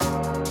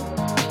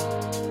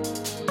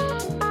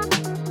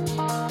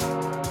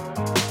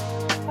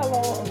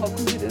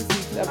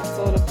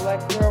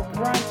Black Girl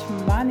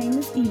Brunch. My name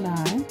is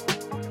Iman.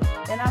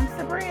 And I'm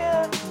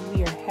Sabria.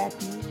 We are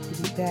happy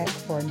to be back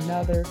for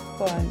another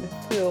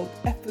fun-filled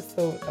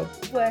episode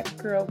of Black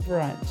Girl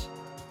Brunch.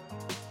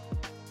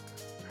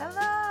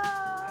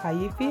 Hello. How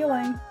you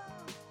feeling?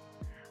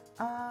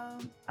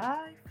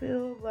 I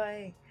feel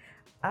like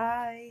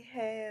I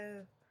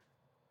have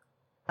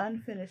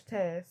unfinished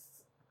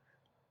tasks.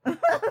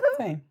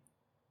 Same.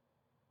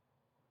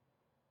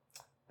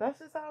 That's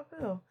just how I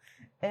feel.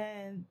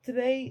 And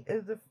today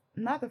is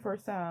not the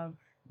first time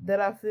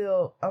that I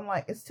feel, I'm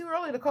like, it's too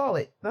early to call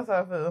it. That's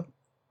how I feel.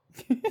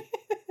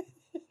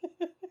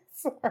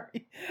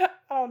 Sorry.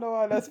 I don't know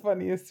why that's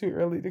funny. It's too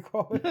early to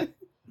call it.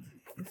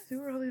 It's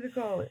too early to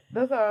call it.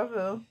 That's how I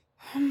feel.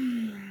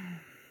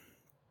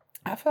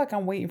 I feel like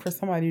I'm waiting for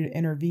somebody to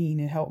intervene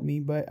and help me,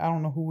 but I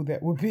don't know who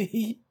that would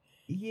be.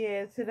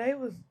 Yeah, today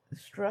was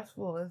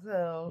stressful as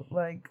hell.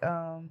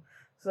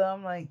 So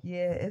I'm like,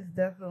 yeah, it's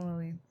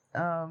definitely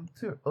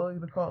too early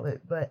to call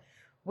it. But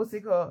what's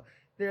it called?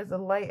 There's a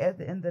light at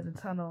the end of the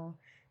tunnel,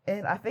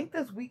 and I think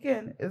this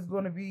weekend is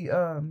going to be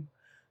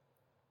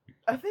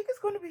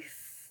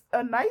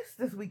nice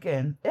this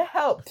weekend. It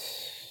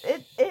helps.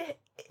 It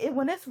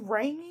when it's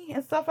rainy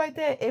and stuff like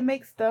that, it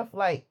makes stuff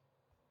like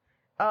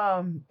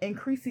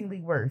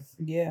increasingly worse.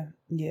 Yeah.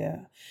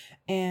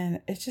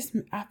 And it's just,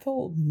 I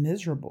feel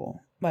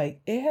miserable.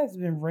 Like, it has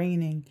been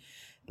raining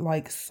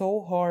like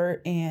so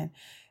hard, and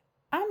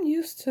I'm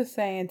used to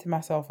saying to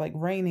myself, like,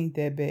 rain ain't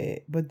that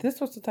bad. But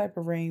this was the type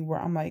of rain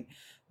where I'm like,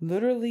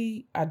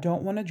 literally, I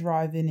don't want to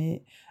drive in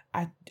it.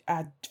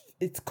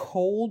 It's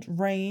cold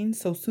rain.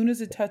 So soon as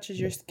it touches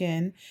your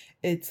skin,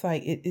 it's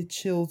like, it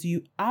chills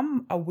you.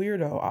 I'm a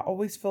weirdo. I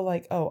always feel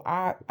like,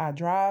 I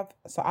drive,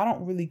 so I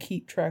don't really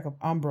keep track of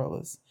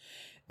umbrellas.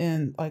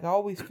 And like, I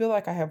always feel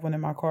like I have one in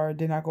my car.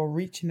 Then I go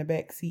reach in the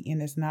back seat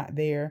and it's not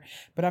there.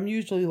 But I'm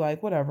usually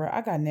like, whatever.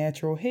 I got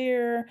natural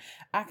hair.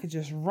 I could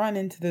just run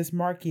into this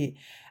market.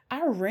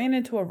 I ran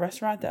into a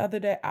restaurant the other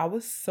day. I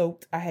was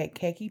soaked. I had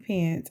khaki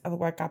pants. I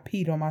looked like I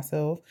peed on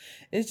myself.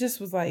 It just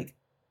was like,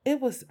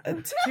 it was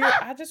a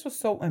I just was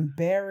so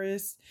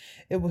embarrassed.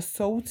 It was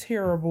so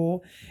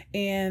terrible.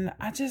 And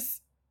I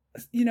just,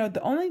 the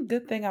only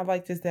good thing I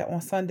liked is that on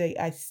Sunday,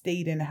 I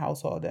stayed in the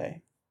house all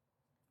day.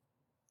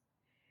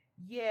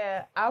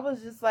 Yeah, I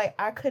was just like,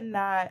 I could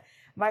not,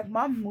 like,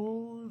 my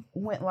mood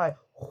went like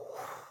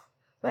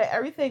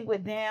everything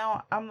went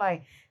down. I'm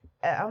like,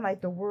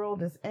 the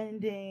world is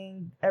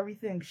ending,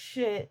 everything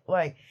shit.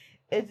 Like,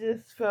 it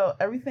just felt,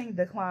 everything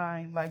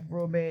declined like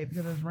real bad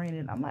because it's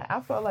raining. I'm like,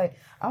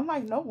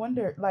 no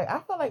wonder. Like, I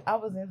felt like I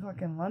was in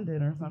fucking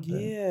London or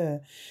something. Yeah.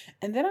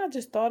 And then I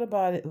just thought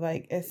about it.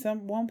 Like, at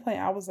one point,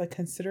 I was like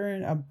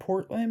considering a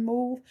Portland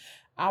move.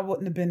 I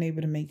wouldn't have been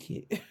able to make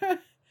it.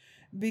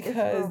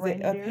 Because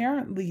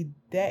apparently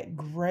that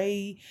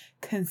gray,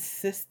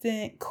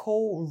 consistent,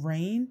 cold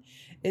rain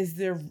is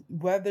the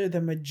weather the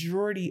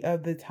majority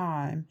of the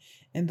time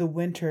in the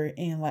winter.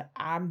 And like,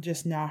 I'm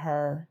just not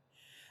her.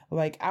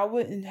 Like, I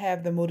wouldn't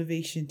have the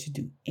motivation to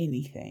do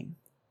anything.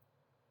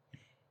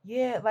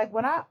 Yeah, like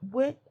when I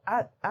went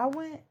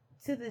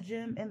to the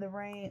gym in the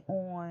rain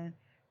on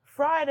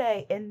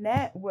Friday, and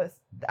I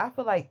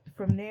feel like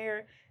from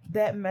there,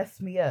 that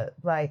messed me up.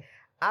 Like,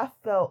 I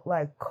felt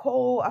like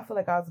cold. I felt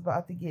like I was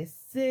about to get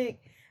sick.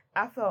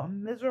 I felt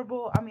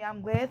miserable. I mean,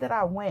 I'm glad that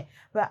I went,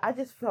 but I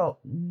just felt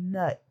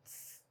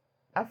nuts.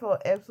 I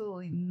felt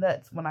absolutely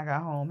nuts when I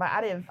got home. Like,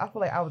 I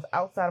feel like I was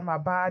outside of my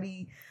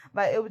body.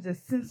 Like, it was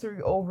just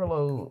sensory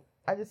overload.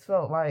 I just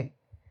felt like,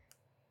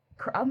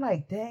 I'm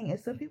like, dang, and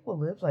some people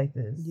live like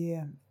this.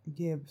 Yeah.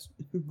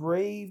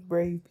 Brave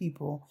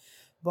people.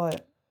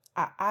 But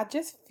I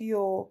just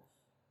feel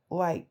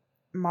like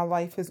my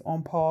life is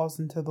on pause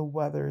until the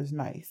weather is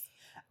nice.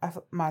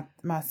 My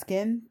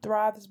skin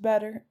thrives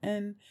better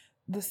in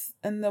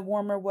the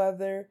warmer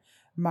weather.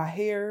 My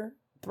hair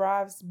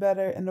thrives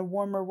better in the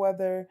warmer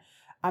weather.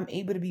 I'm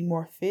able to be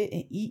more fit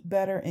and eat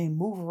better and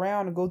move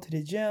around and go to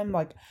the gym.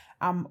 Like,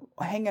 I'm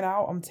hanging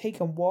out. I'm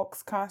taking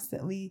walks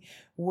constantly.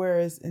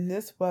 Whereas in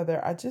this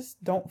weather, I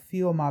just don't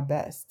feel my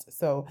best.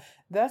 So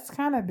that's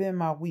kind of been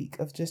my week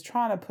of just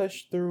trying to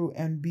push through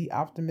and be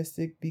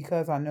optimistic,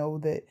 because I know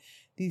that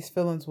these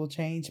feelings will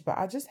change. But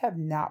I just have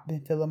not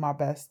been feeling my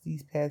best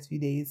these past few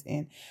days.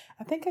 And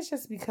I think it's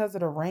just because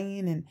of the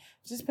rain and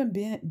just been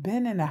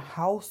in the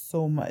house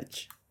so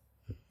much.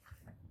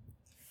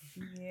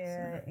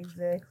 Yeah,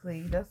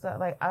 exactly. That's not,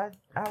 like, I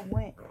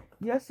went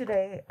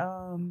yesterday.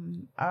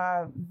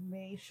 I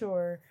made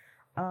sure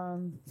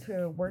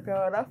to work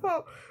out. I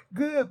felt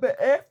good,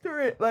 but after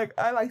it, like,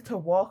 I like to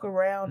walk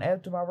around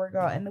after my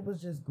workout, and it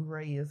was just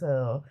gray as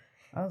hell.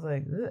 I was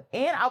like, ugh.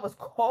 And I was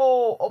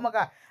cold. Oh my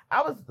god,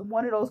 I was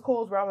one of those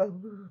colds where I was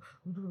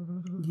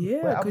like,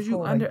 yeah, because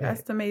you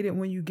underestimate it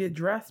when you get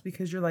dressed,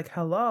 because you're like,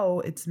 hello,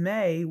 it's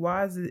May.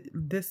 Why is it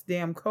this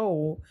damn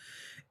cold?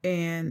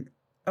 And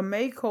a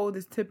May cold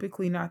is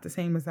typically not the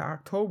same as an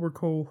October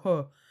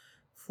cold.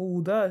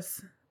 Fooled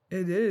us.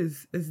 It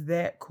is. It's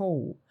that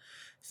cold.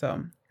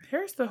 So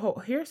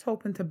here's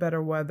hoping to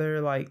better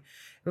weather. Like,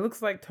 it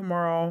looks like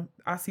tomorrow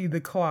I see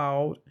the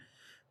cloud.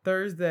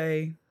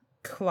 Thursday,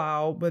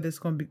 cloud, but it's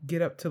going to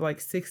get up to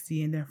like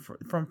 60. And then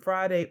from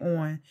Friday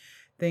on,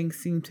 things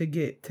seem to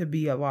get to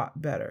be a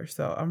lot better.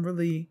 So I'm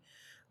really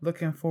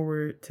looking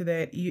forward to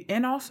that.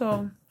 And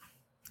also,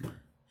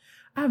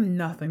 I have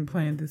nothing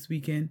planned this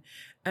weekend,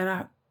 and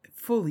I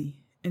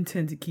fully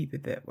intend to keep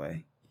it that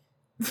way.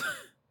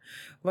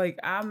 I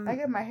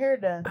get my hair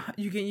done.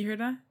 You getting your hair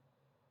done?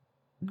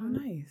 Mm-hmm. Oh,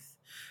 nice.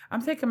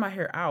 I'm taking my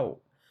hair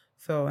out,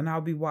 and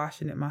I'll be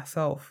washing it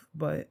myself.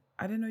 But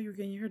I didn't know you were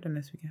getting your hair done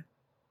this weekend.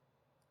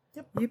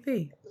 Yep.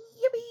 Yippee.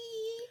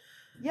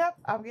 Yep,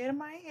 I'm getting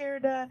my hair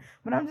done,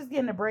 but I'm just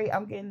getting a braid.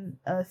 I'm getting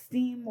a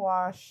steam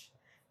wash,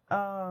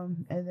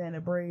 and then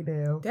a braid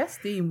down. That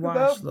steam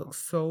wash looks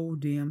so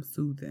damn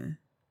soothing.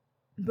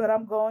 But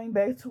I'm going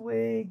back to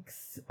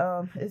wigs.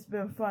 It's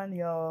been fun,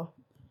 y'all.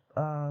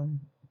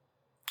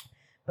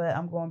 But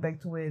I'm going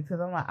back to wigs because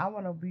I'm like, I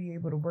want to be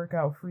able to work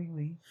out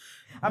freely.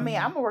 I mean,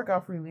 I'm gonna work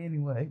out freely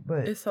anyway,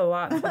 but it's a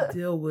lot to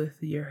deal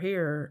with your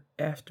hair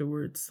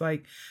afterwards.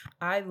 Like,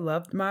 I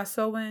loved my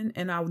sewing,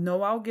 and I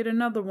know I'll get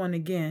another one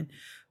again,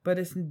 but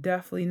it's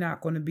definitely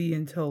not going to be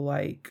until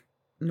like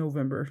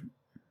November.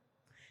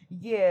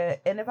 Yeah,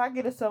 and if I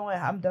get a sewing,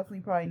 I'm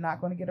definitely probably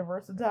not going to get a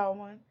versatile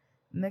one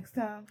next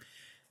time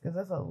because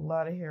that's a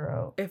lot of hair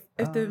out. If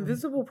the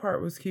invisible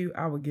part was cute,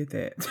 I would get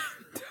that.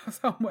 That's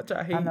how much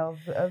I hate. I know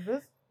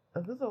this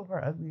invisible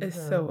part ugly. It's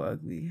so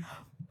ugly.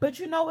 But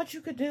you know what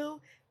you could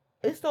do?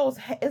 It's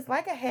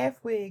like a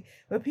half wig,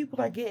 but people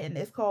are getting.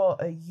 It's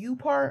called a U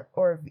part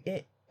or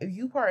a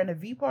U part and a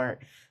V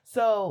part.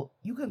 So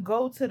you can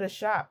go to the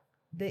shop.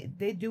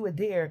 They do it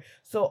there.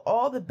 So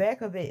all the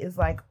back of it is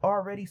like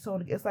already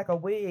sewn. It's like a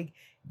wig.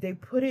 They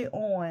put it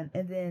on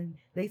and then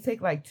they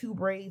take like 2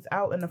 braids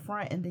out in the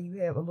front and then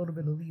you have a little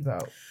bit of leave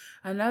out.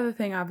 Another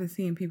thing I've been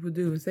seeing people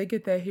do is they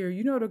get that hair.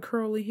 You know the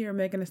curly hair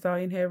Megan Thee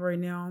Stallion have right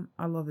now?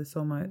 I love it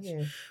so much.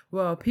 Yeah.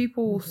 Well,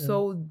 people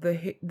sew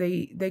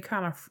they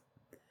kind of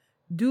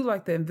do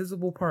like the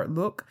invisible part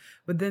look,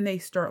 but then they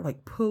start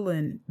like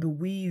pulling the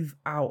weave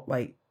out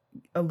like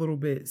a little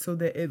bit so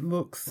that it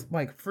looks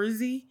like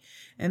frizzy,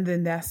 and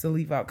then that's the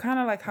leave out, kind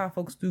of like how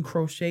folks do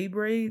crochet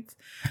braids.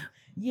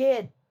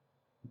 Yeah,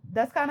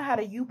 that's kind of how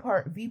the U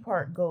part V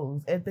part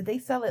goes, but they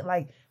sell it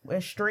like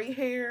with straight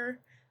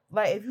hair.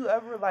 Like if you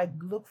ever like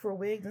look for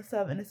wigs and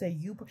stuff and it's a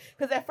U part,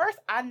 because at first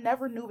I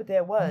never knew what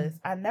that was.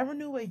 I never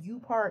knew what U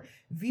part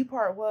V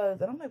part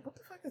was, and I'm like, what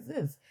the fuck is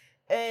this?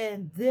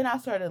 And then I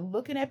started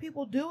looking at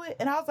people do it,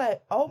 and I was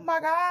like, oh my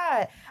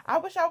God, I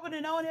wish I would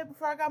have known it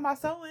before I got my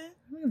sewing.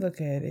 Let me look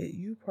at it.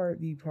 U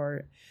part, V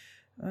part.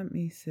 Let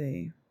me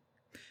see.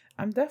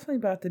 I'm definitely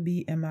about to be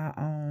in my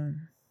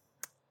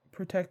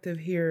protective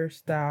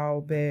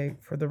hairstyle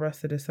bag for the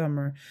rest of the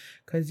summer,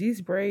 because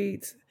these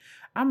braids,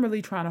 I'm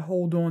really trying to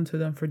hold on to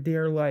them for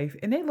dear life,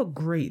 and they look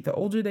great. The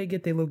older they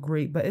get, they look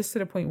great, but it's to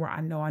the point where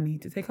I know I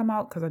need to take them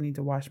out because I need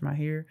to wash my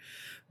hair.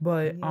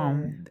 But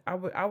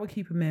I would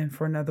keep them in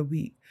for another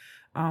week.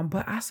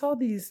 But I saw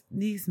these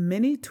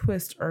mini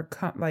twists are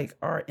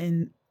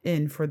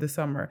in for the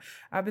summer.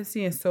 I've been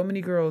seeing so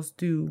many girls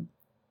do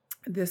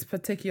this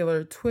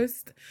particular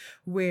twist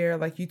where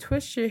like you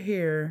twist your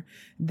hair,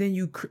 then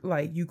you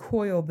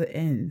coil the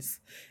ends.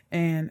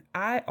 And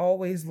I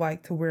always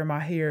like to wear my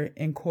hair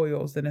in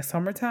coils in the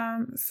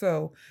summertime,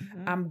 so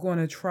I'm going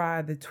to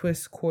try the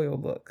twist coil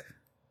look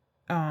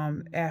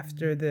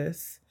after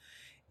this.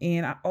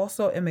 And I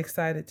also am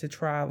excited to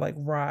try like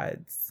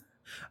rods.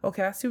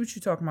 Okay, I see what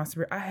you're talking about,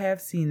 Sabrina. I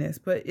have seen this,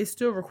 but it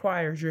still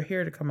requires your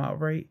hair to come out,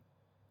 right?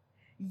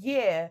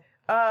 Yeah.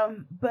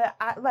 But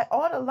I like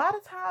a lot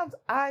of times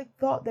I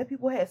thought that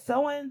people had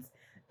sewings.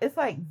 It's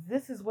like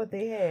this is what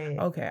they had.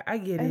 Okay, I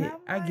get it.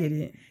 I get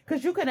it.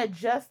 Because you can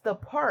adjust the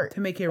part to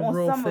make it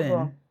real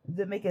thin.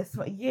 To make it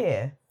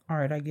yeah. All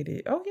right, I get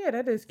it. Oh yeah,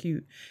 that is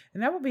cute,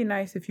 and that would be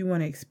nice if you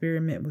want to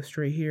experiment with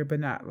straight hair, but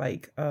not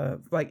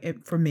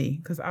for me,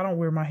 because I don't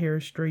wear my hair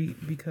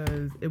straight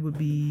because it would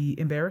be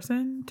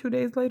embarrassing 2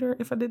 days later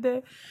if I did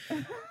that.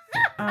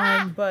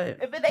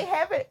 But they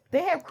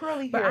have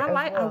curly hair.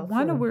 But I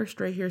want to wear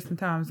straight hair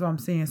sometimes. Is what I'm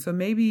saying. So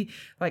maybe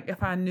like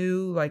if I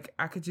knew like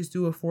I could just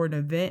do it for an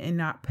event and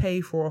not pay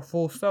for a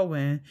full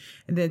sewing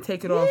and then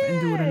take it off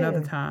and do it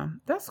another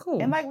time. That's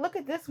cool. And like look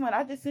at this one.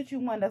 I just sent you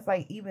one that's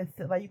like even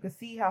like you can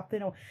see how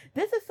thin.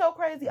 This is so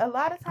crazy. A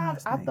lot of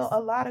times I thought a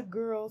lot of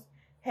girls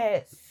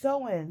had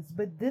sewings,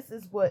 but this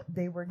is what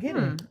they were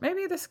getting.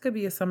 Maybe this could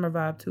be a summer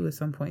vibe too at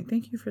some point.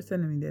 Thank you for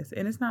sending me this.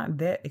 And it's not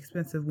that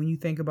expensive when you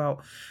think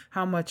about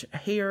how much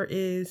hair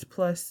is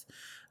plus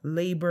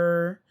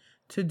labor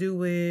to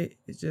do it.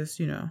 It's just,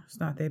 it's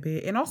not that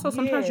bad. And also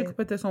sometimes you can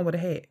put this on with a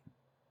hat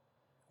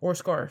or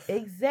scarf.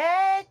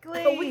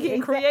 Exactly. So we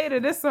getting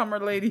creative this summer,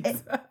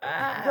 ladies.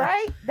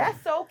 Right?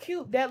 That's so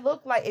cute. That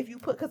look like if you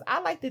because I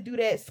like to do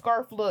that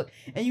scarf look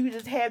and you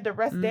just have the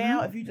rest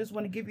down if you just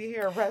want to give your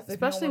hair a rest.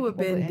 Especially with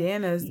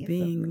bandanas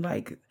being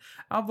like,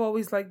 I've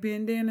always liked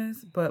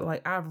bandanas, but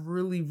like I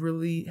really,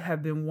 really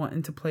have been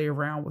wanting to play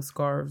around with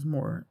scarves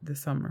more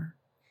this summer.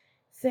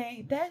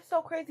 saying, that's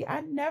so crazy.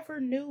 I never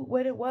knew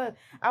what it was.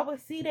 I would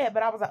see that,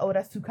 but I was like, oh,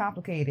 that's too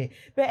complicated.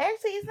 But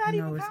actually, it's not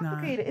No, even it's not.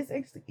 complicated. It's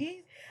actually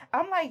easy.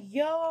 I'm like,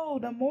 yo,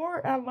 the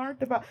more I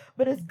learned about,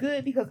 but it's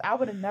good because I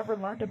would have never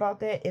learned about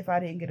that if I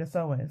didn't get a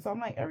sew-in. So I'm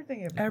like,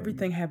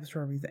 everything happens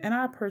for a reason. And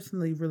I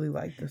personally really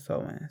like the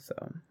sew-in, so.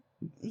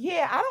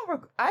 Yeah,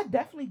 I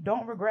definitely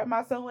don't regret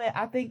my sewing.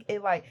 I think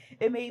it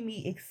made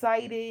me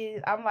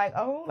excited. I'm like,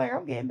 oh, like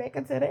I'm getting back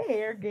into the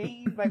hair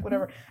game, like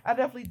whatever. I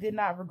definitely did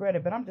not regret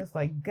it, but I'm just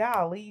like,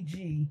 golly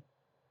gee.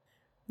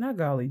 Not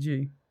golly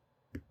gee.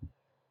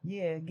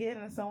 Yeah,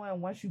 getting a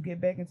sewing once you get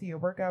back into your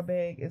workout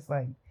bag, it's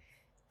like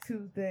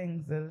two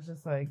things that it's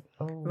just like,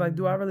 oh, like,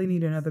 do I really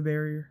need another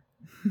barrier?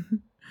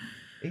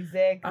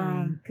 Exactly.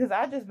 Because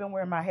I just been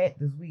wearing my hat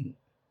this week.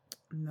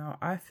 No,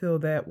 I feel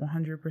that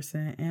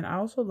 100%. And I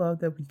also love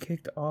that we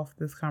kicked off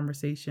this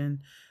conversation,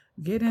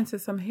 get into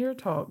some hair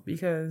talk,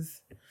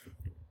 because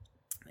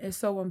it's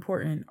so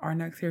important. Our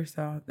next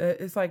hairstyle.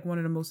 It's like one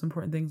of the most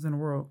important things in the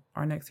world,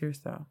 our next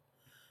hairstyle.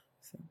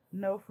 So.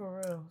 No,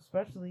 for real,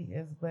 especially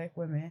as Black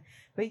women.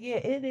 But yeah,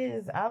 it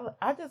is.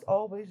 I just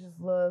always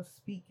just love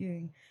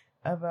speaking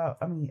about,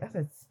 I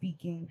said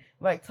speaking,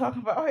 like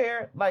talking about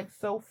hair, like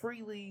so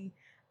freely.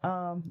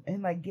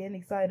 And like getting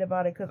excited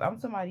about it, because I'm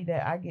somebody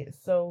that I get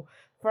so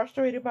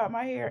frustrated about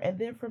my hair. And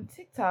then from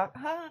TikTok,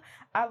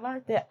 I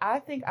learned that I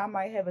think I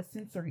might have a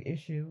sensory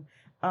issue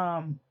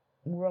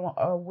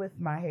with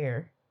my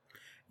hair.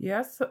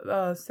 Yes,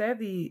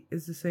 Savvy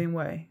is the same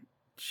way.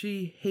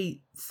 She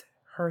hates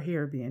her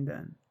hair being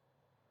done.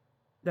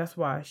 That's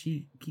why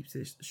she keeps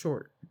it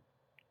short.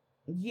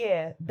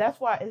 Yeah, that's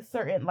why it's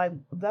certain, like,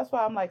 that's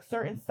why I'm like,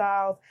 certain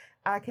styles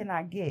I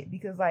cannot get,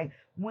 because like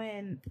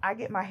when I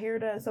get my hair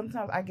done,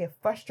 sometimes I get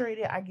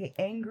frustrated, I get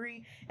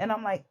angry, and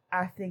I'm like,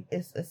 I think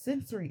it's a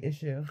sensory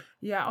issue.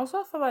 Yeah, I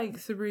also feel like,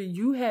 Sabri,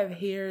 you have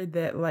hair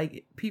that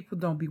like people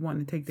don't be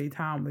wanting to take their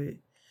time with.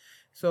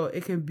 So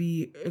it can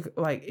be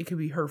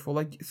hurtful.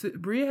 Like,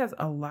 Sabri has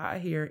a lot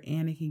of hair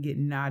and it can get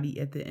knotty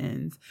at the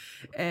ends.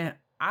 And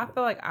I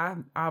feel like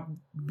I've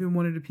been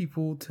one of the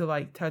people to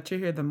like touch your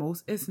hair the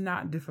most. It's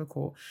not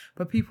difficult,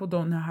 but people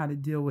don't know how to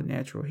deal with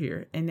natural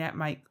hair. And that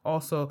might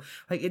also,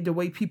 like, the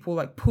way people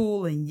like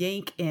pull and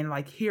yank and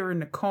like hair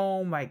in the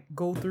comb, like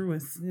go through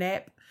and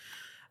snap.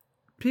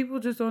 People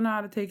just don't know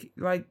how to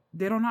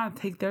they don't know how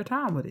to take their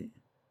time with it.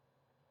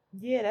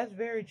 Yeah, that's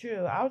very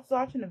true. I was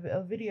watching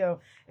a video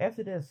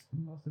after this,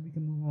 so we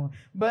can move on.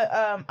 But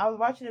I was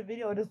watching a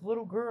video of this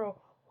little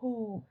girl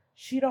who,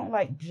 she don't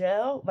like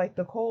gel, like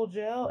the cold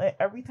gel, and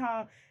every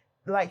time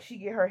like she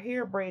get her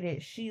hair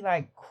braided, she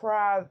like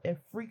cries and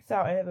freaks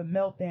out and have a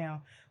meltdown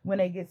when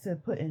they get to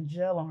putting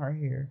gel on her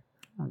hair.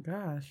 Oh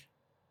gosh.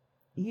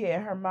 Yeah,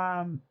 her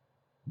mom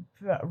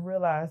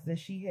realized that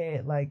she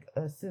had like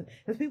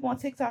because people on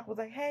TikTok was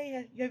like,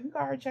 hey, have you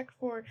got her checked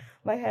for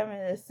like having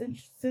a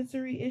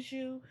sensory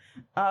issue,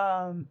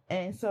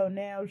 and so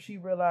now she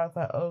realized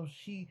like, oh,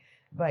 she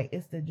like,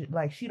 it's the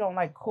like, she don't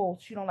like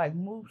cold, she don't like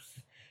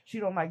mousse, she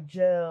don't like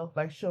gel,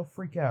 like she'll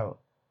freak out.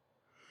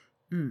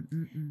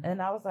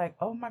 And I was like,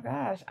 oh my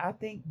gosh, I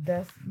think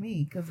that's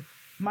me, because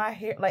my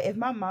hair, like, if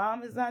my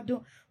mom is not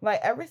doing, like,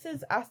 ever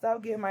since I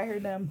stopped getting my hair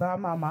done by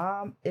my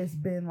mom, it's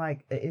been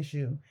like an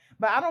issue.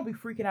 But I don't be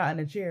freaking out in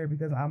the chair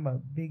because I'm a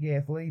big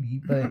ass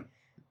lady, but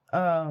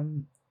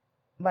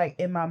like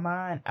in my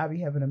mind, I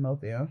be having a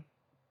meltdown.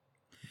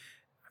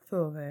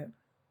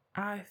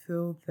 I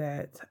feel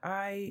that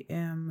I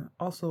am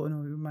also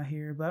annoyed with my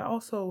hair, but I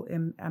also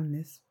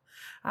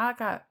I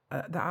got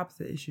the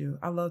opposite issue.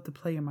 I love to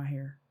play in my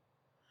hair.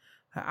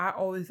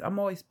 I'm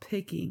always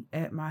picking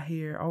at my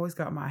hair. I always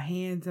got my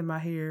hands in my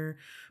hair,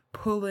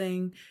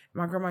 pulling.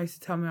 My grandma used to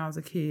tell me when I was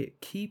a kid,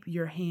 keep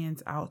your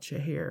hands out your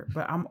hair.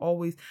 But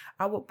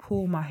I would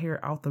pull my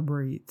hair out the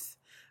braids.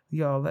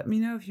 Y'all, let me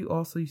know if you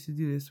also used to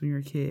do this when you were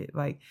a kid.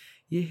 Like,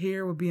 your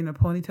hair would be in a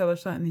ponytail or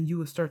something, and you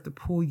would start to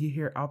pull your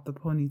hair out the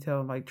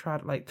ponytail and like try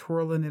to like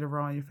twirling it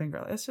around your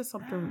finger. It's just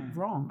something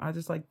wrong.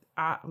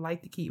 I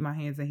like to keep my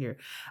hands in here.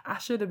 I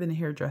should have been a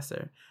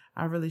hairdresser.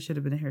 I really should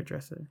have been a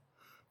hairdresser.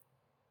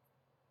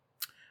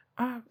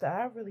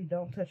 I really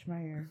don't touch my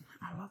hair.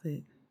 I love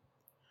it.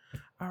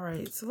 All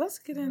right, so let's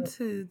get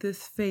into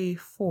this Fave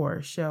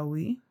 4, shall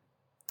we?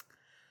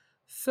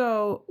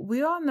 So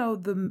we all know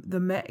the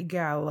Met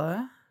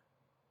Gala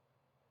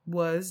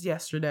was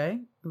yesterday.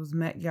 It was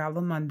Met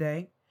Gala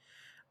Monday.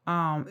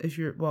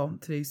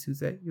 Today's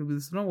Tuesday. You'll be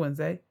listening on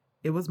Wednesday.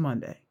 It was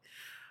Monday.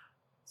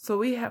 So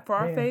we have, for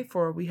our Fave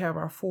 4, we have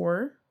our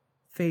 4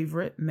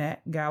 favorite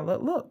Met Gala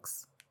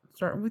looks.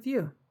 Starting with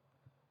you.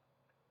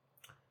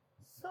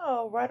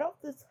 So, right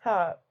off the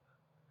top,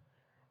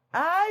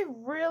 I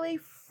really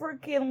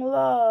freaking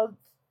loved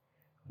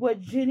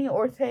what Jenny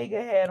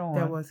Ortega had on.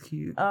 That was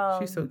cute.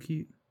 She's so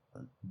cute.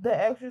 The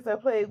actress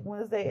that played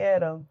Wednesday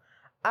Addams.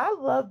 I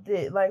loved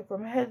it, like,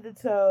 from head to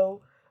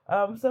toe.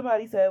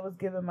 Somebody said it was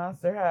giving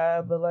Monster High,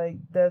 but, like,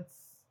 that's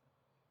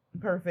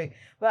perfect.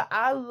 But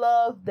I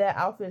loved that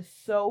outfit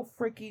so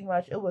freaking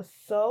much. It was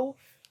so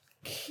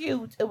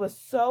cute. It was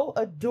so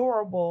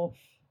adorable.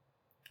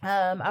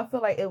 I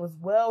feel like it was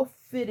well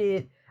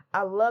fitted.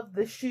 I love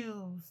the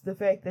shoes. The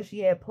fact that she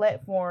had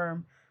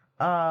platform.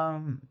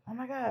 Oh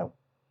my god,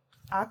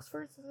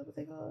 Oxfords, is that what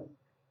they call it?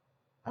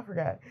 I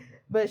forgot.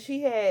 But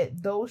she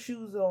had those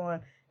shoes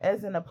on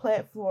as in a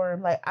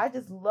platform. Like I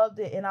just loved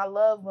it, and I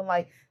love when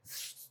like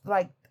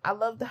I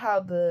loved how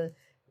the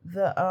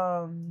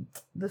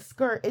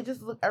skirt, it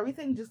just looked,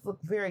 everything just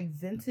looked very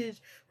vintage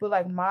but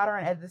like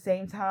modern at the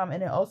same time,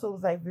 and it also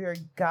was like very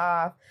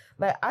goth.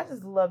 Like I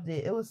just loved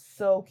it. It was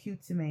so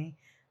cute to me.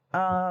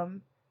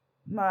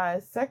 My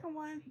second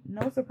one,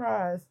 no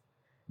surprise,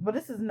 but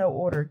this is no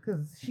order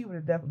because she would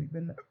have definitely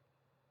been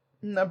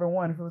number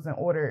one if it was in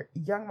order.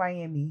 Young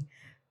Miami.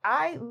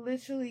 I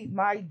literally,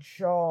 my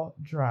jaw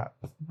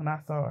dropped when I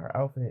saw her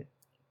outfit.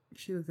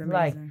 She was amazing.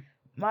 Like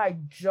my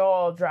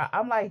jaw dropped.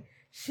 I'm like,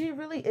 she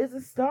really is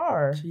a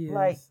star. She is.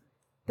 Like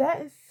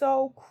that is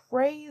so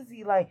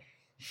crazy. Like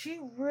she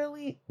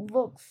really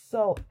looks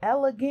so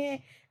elegant.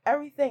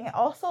 Everything. And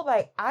also,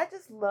 like, I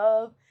just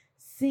love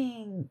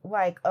seeing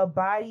like a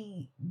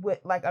body with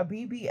like a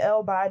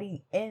BBL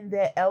body in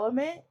that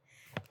element.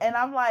 And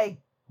I'm like,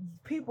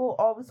 people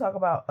always talk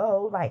about,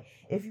 oh, like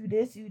if you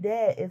this, you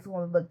that, it's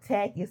gonna look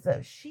tacky and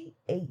stuff. She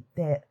ate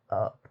that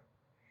up.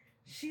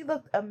 She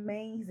looked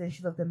amazing.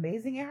 She looked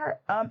amazing in her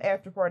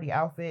after party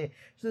outfit.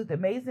 She looked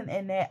amazing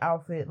in that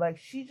outfit. Like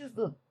she just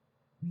looked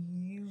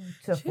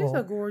beautiful. She's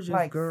a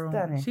gorgeous girl.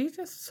 Stunning. She's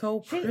just so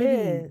pretty. She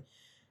is.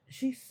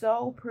 She's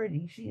so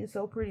pretty. She is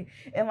so pretty.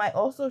 And like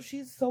also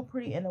she's so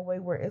pretty in a way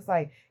where it's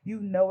like you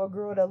know a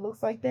girl that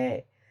looks like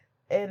that.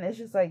 And it's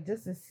just like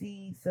just to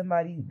see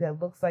somebody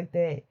that looks like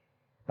that.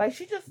 Like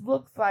she just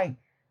looks like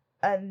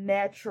a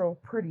natural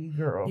pretty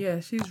girl. Yeah,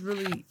 she's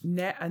really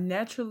a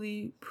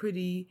naturally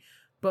pretty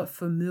but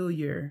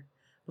familiar.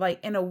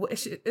 Like in a way,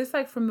 it's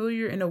like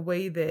familiar in a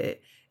way that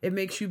it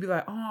makes you be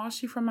like, oh,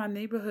 she from my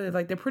neighborhood.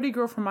 Like the pretty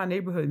girl from my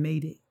neighborhood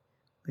made it.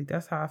 Like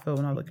that's how I feel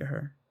when I look at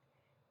her.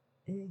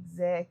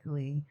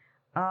 Exactly.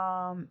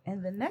 And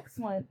the next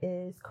one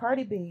is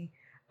Cardi B.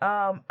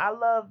 I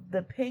love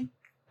the pink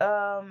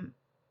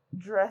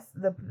dress,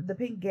 the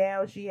pink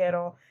gown she had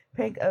on,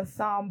 pink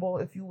ensemble,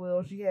 if you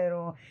will, she had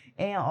on,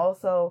 and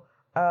also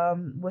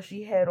what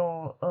she had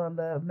on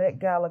the Met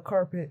Gala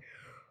carpet.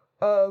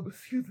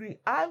 Excuse me.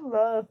 I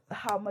love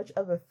how much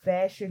of a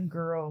fashion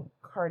girl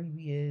Cardi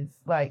B is.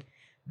 Like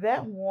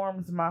that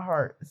warms my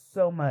heart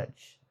so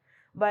much.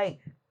 Like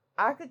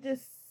I could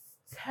just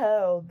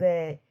tell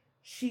that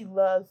she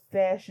loves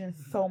fashion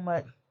so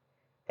much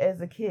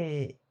as a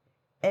kid,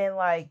 and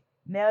like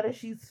now that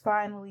she's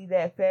finally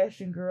that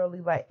fashion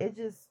girly, like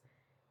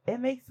it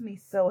makes me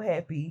so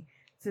happy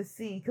to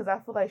see, because I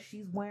feel like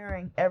she's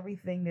wearing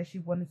everything that she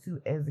wanted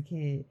to as a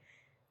kid.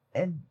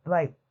 And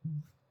like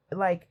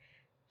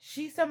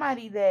she's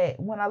somebody that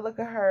when I look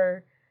at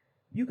her,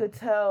 you could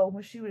tell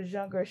when she was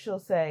younger, she'll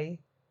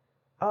say,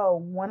 oh,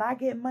 when I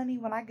get money,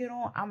 when I get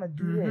on, I'm gonna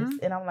do this.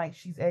 And I'm like,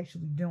 she's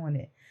actually doing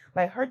it.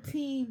 Like her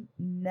team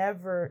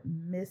never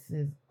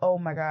misses. Oh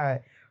my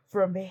God.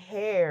 From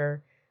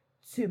hair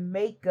to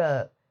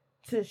makeup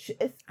to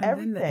it's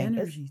everything. And the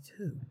energy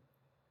too.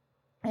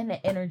 And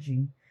the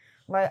energy.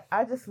 Like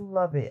I just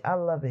love it. I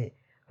love it.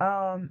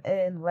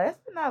 And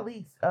last but not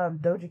least,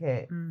 Doja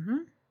Cat.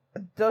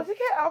 Doja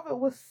Cat outfit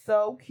was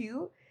so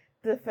cute.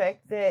 The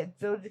fact that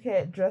Doja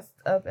Cat dressed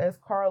up as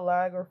Karl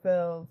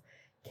Lagerfeld's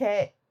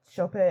cat,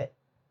 Chopette.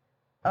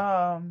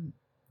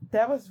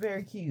 That was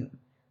very cute.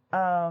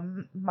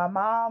 My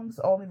mom's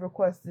only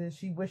request is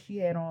she wished she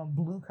had on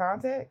blue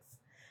contacts.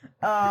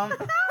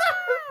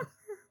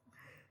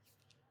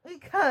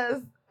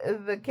 Because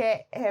the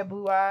cat had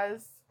blue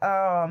eyes.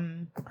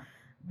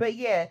 But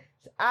yeah,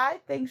 I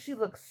think she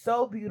looks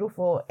so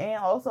beautiful,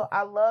 and also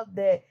I love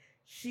that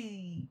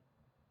she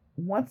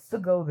wants to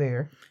go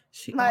there.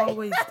 She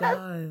always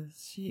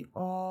does. She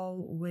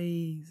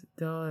always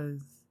does.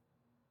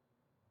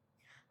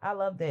 I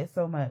love that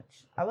so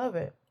much. I love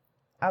it.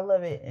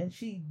 And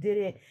she did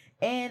it.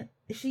 And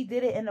she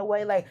did it in a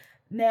way like,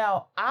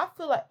 now I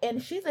feel like,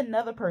 and she's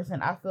another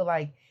person, I feel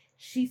like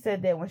she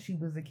said that when she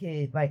was a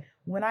kid. Like,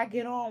 when I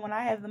get on, when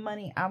I have the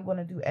money, I'm going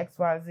to do X,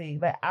 Y, Z.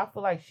 Like, I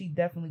feel like she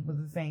definitely was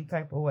the same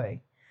type of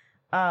way.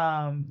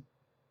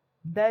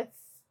 That's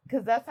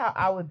how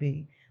I would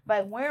be.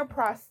 Like, wearing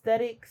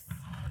prosthetics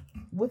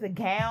with a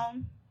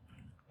gown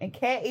and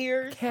cat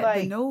ears.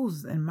 The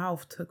nose and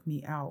mouth took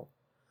me out.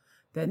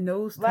 That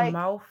nose to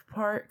mouth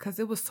part, because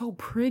it was so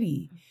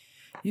pretty.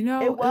 You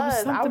know, it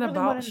was something really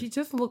about she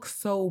just looks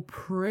so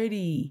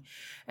pretty.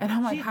 And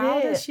I'm like, how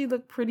does she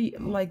look pretty,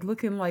 like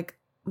looking like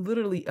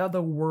literally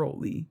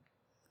otherworldly?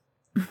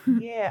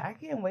 Yeah, I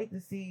can't wait to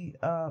see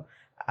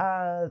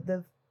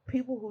the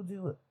people who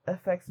do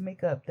effects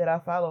makeup that I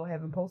follow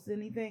haven't posted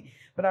anything,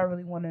 but I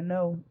really want to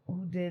know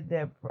who did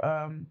that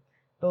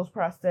those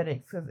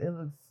prosthetics, because it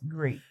looks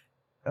great.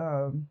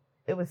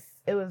 It was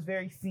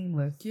very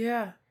seamless.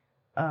 Yeah.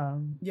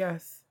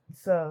 Yes.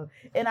 So,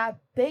 and I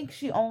think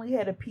she only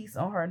had a piece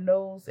on her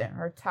nose and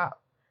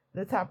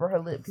the top of her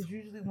lip, because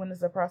usually when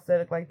it's a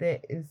prosthetic like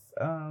that, it's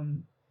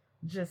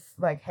just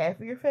like half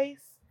of your face.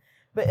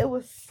 But it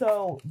was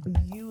so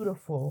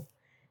beautiful,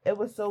 It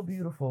was so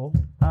beautiful.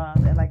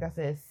 And like I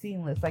said,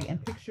 seamless. Like in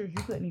pictures,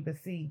 you couldn't even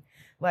see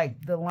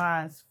like the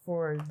lines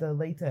for the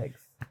latex.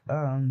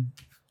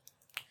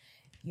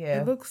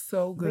 Yeah. It looks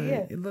so good.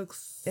 Yeah, it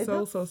looks it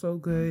looks so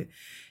good.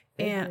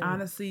 And did.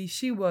 honestly,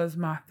 she was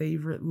my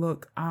favorite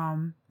look.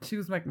 She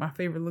was like my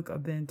favorite look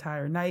of the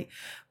entire night.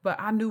 But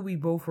I knew we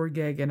both were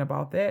gagging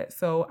about that.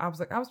 So I was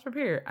like, I was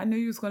prepared. I knew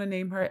you was gonna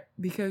name her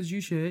because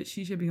you should.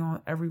 She should be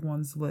on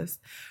everyone's list.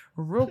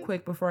 Real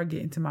quick before I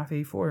get into my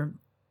fave four.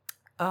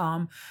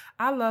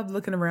 I love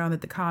looking around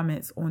at the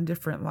comments on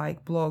different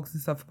like blogs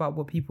and stuff about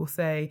what people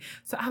say.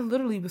 So I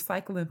literally was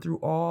cycling through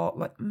all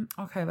like,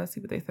 okay, let's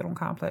see what they said on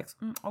Complex.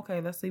 Okay,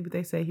 let's see what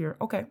they say here.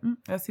 Okay,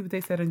 let's see what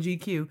they said on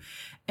GQ.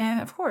 And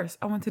of course,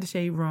 I went to the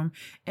shade room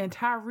and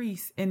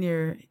Tyrese in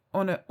there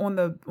on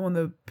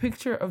the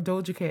picture of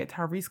Doja Cat.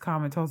 Tyrese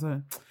comments, I was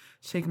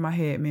shaking my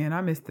head, man.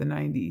 I miss the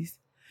 90s.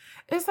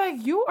 It's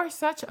like, you are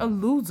such a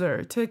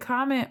loser to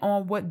comment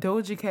on what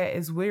Doja Cat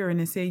is wearing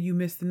and say you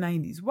miss the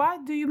 90s. Why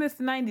do you miss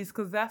the 90s?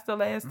 Because that's the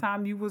last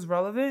time you was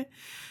relevant?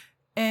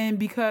 And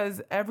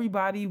because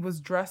everybody was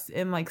dressed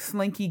in like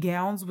slinky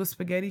gowns with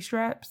spaghetti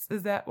straps?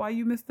 Is that why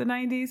you miss the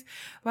 90s?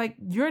 Like,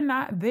 you're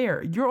not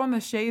there. You're on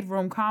the shade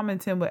room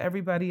commenting with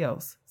everybody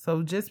else.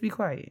 So just be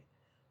quiet.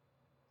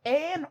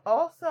 And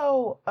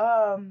also,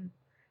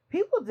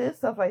 people did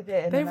stuff like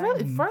that in they the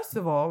really 90s. First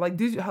of all, like,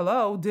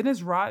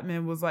 Dennis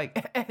Rodman was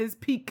like at his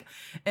peak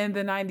in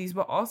the 90s,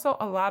 but also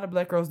a lot of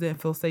black girls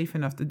didn't feel safe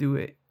enough to do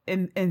it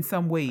in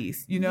some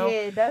ways, you know.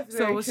 Yeah, that's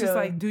very so it's true. just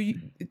like,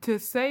 to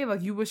say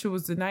like you wish it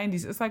was the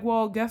 90s, it's like,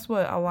 well, guess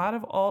what, a lot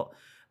of alt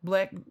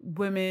black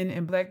women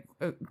and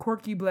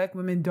quirky black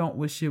women don't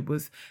wish it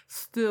was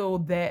still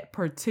that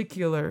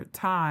particular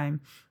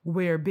time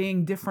where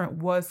being different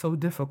was so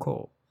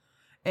difficult.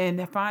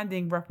 And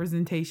finding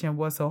representation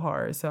was so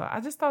hard. So I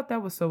just thought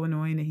that was so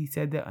annoying that he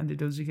said that under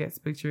Doja Cat's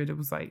picture. It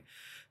was like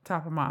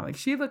top of mind. Like,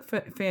 she looked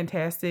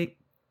fantastic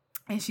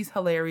and she's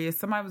hilarious.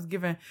 Somebody was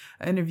giving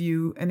an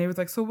interview and they was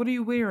like, so what are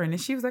you wearing? And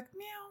she was like,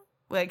 meow.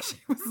 Like, she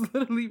was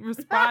literally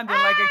responding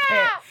like a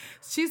cat.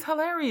 She's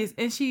hilarious.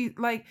 And she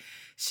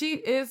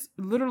is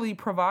literally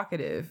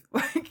provocative.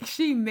 Like,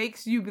 she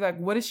makes you be like,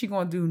 what is she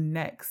going to do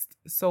next?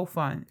 So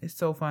fun. It's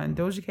so fun.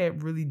 Doja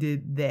Cat really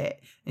did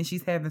that. And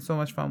she's having so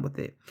much fun with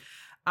it.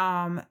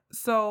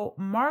 So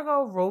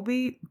Margot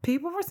Robbie,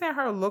 people were saying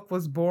her look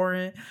was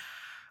boring,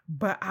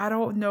 but I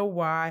don't know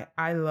why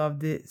I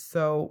loved it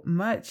so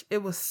much.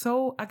 It was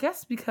so, I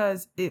guess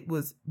because it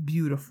was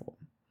beautiful.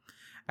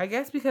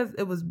 It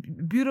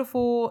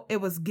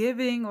was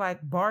giving like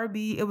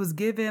Barbie. It was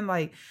giving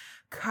like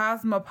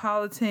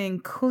cosmopolitan,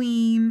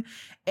 clean,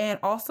 and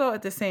also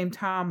at the same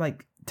time,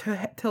 like,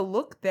 to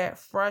look that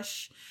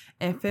fresh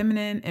and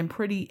feminine and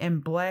pretty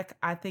and black,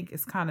 I think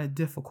it's kind of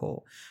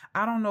difficult.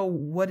 I don't know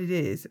what it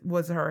is.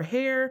 Was her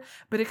hair?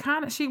 But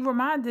she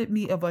reminded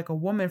me of like a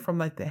woman from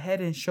like the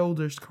Head and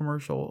Shoulders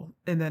commercial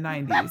in the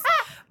 90s.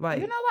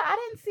 Like, you know what? I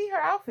didn't see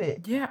her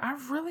outfit. Yeah, I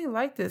really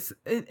like this.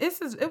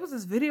 It was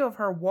this video of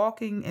her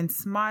walking and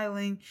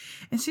smiling,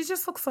 and she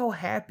just looks so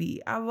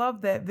happy. I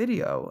love that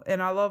video,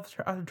 and I loved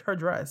her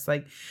dress.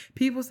 Like,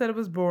 people said it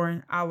was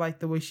boring. I like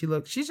the way she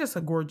looked. She's just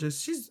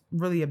she's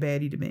really a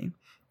baddie to me.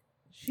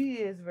 She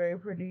is very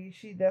pretty.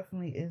 She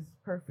definitely is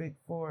perfect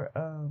for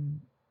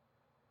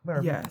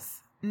Barbie.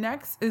 Yes.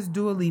 Next is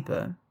Dua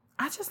Lipa.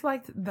 I just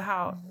liked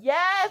how...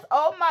 Yes!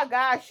 Oh my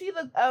gosh, she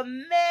looked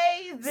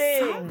amazing!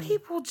 Some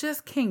people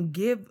just can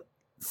give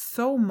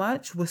so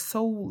much with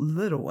so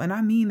little, and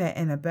I mean that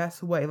in the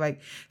best way.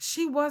 Like,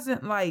 she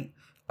wasn't like...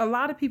 A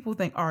lot of people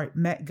think, all right,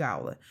 Met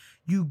Gala,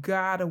 you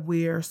gotta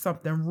wear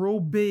something real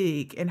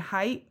big in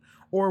height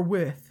or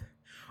width.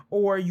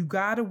 Or you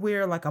gotta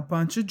wear like a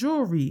bunch of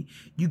jewelry.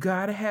 You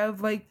gotta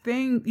have like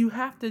you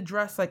have to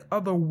dress like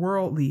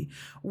otherworldly.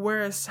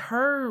 Whereas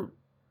her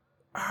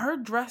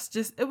dress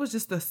it was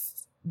just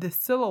the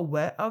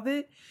silhouette of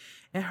it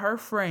and her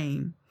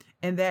frame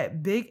and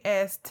that big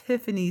ass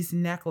Tiffany's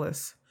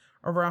necklace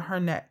around her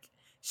neck.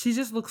 She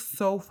just looks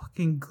so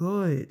fucking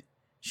good.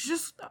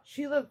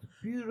 She looked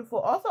beautiful.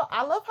 Also,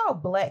 I love how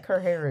black her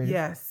hair is.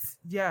 Yes.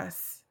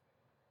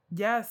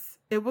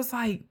 It was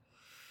like,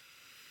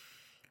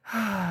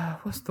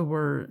 what's the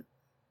word?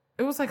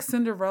 It was like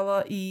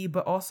Cinderella-y,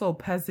 but also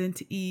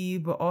peasant-y,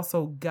 but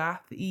also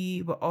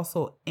goth-y, but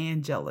also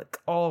angelic,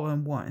 all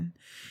in one.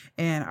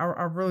 And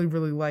I really,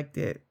 really liked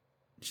it.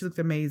 She looked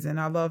amazing.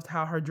 I loved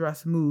how her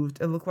dress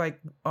moved. It looked like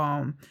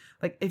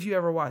if you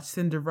ever watched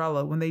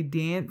Cinderella, when they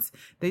dance,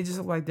 they just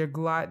look like they're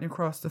gliding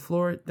across the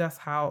floor. That's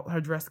how her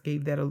dress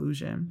gave that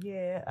illusion.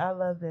 Yeah, I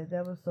love that.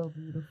 That was so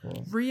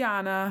beautiful.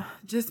 Rihanna,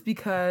 just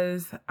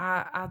because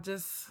I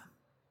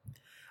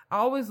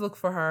always look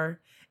for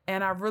her,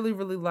 and I really,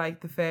 really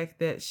like the fact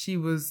that she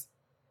always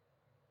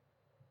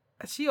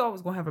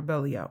gonna have her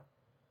belly out,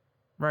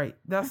 right?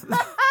 That's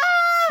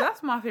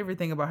my favorite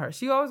thing about her.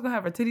 She always gonna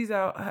have her titties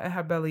out and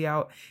her belly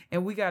out,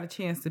 and we got a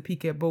chance to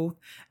peek at both.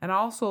 And I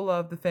also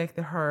love the fact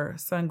that her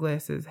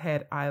sunglasses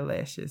had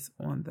eyelashes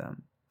on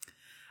them.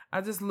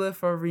 I just live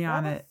for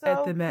Rihanna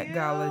at the Met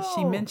Gala.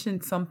 She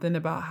mentioned something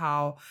about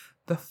how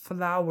the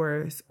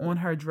flowers on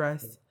her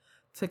dress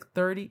took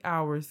 30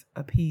 hours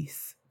a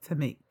piece to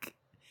make.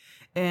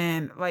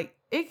 And like,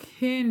 it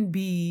can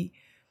be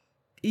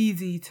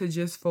easy to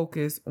just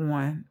focus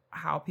on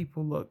how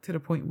people look to the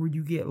point where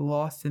you get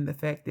lost in the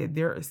fact that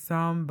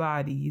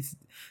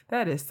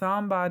that is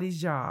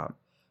somebody's job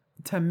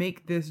to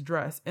make this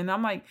dress. And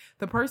I'm like,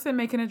 the person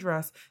making a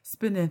dress,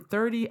 spending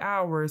 30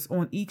 hours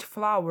on each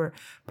flower,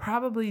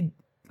 probably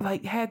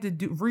like had to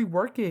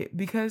rework it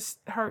because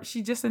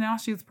she just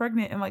announced she was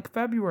pregnant in like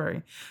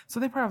February. So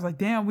they probably was like,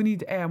 damn, we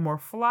need to add more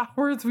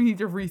flowers. We need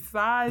to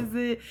resize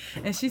it.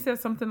 And she said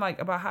something like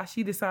about how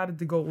she decided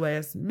to go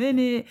last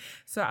minute.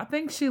 So I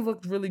think she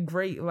looked really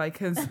great. Like,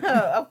 cause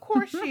of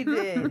course she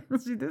did.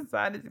 She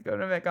decided to go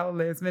to Met Gala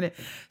last minute.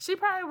 She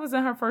probably was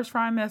in her first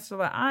trimester.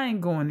 Like, I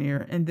ain't going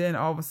there. And then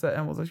all of a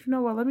sudden was like, you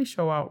know what? Let me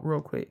show out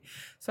real quick.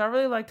 So I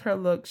really liked her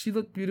look. She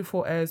looked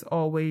beautiful as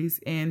always.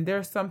 And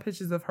there's some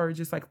pictures of her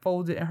just like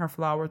folded in her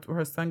flowers with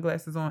her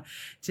sunglasses on,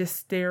 just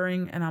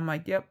staring. And I'm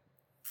like, yep,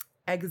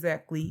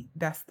 exactly.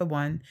 That's the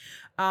one.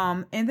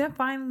 And then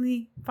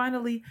finally,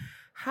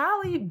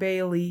 Halle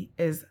Bailey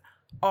is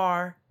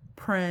our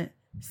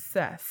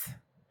princess.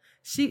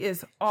 She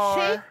is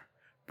our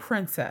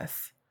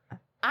princess.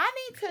 I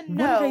need to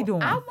know. What are they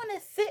doing? I want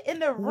to sit in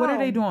the room. What are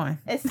they doing?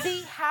 And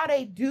see how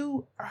they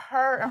do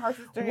her and her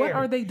sister What hair.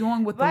 are they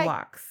doing with the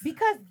locks?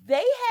 Because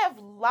they have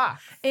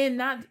locks. And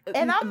I'm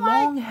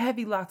long, like,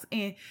 heavy locks.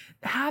 And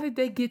how did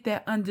they get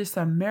that under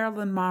some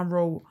Marilyn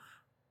Monroe,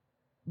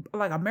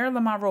 like a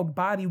Marilyn Monroe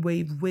body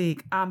wave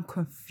wig? I'm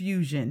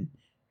confusion.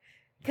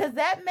 Because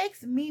that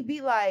makes me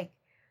be like,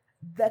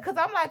 because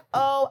I'm like,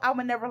 oh, I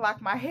would never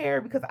lock my hair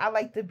because I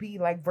like to be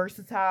like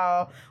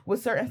versatile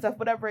with certain stuff,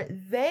 whatever.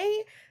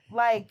 They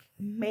like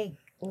make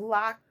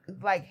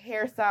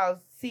hairstyles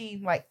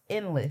seem like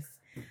endless.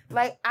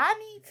 Like, I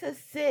need to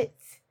sit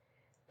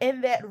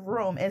in that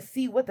room and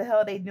see what the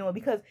hell they doing,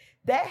 because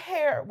that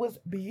hair was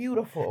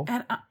beautiful.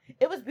 And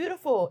it was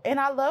beautiful. And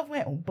I love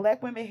when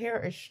Black women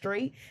hair is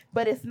straight,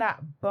 but it's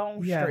not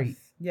bone straight.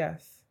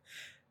 Yes.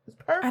 It's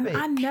perfect. And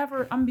I'm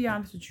gonna be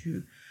honest with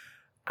you,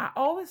 I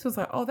always was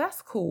like, oh,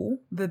 that's cool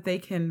that they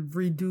can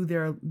redo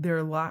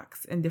their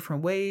locks in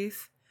different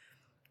ways.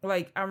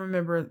 Like, I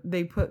remember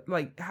they put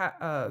like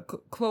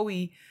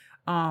Chloe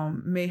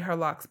made her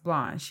locks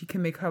blonde. She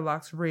can make her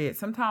locks red.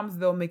 Sometimes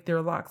they'll make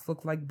their locks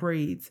look like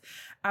braids.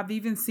 I've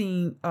even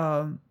seen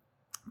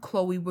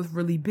Chloe with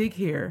really big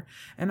hair,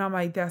 and I'm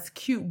like, that's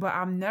cute, but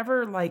I'm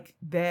never like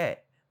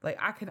that. Like,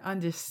 I can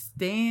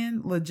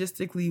understand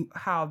logistically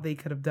how they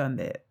could have done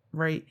that,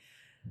 right?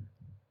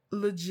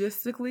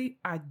 Logistically,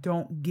 I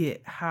don't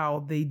get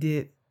how they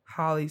did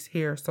Holly's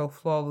hair so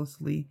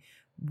flawlessly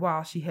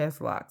while she has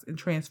locks and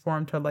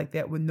transformed her like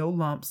that with no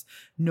lumps,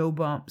 no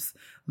bumps,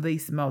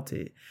 lace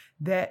melted.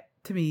 That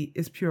to me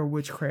is pure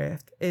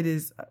witchcraft. It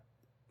is,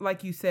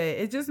 like you said,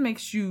 it just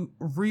makes you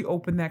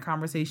reopen that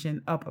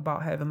conversation up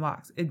about having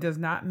locks. It does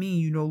not mean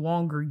you no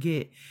longer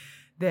get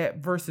that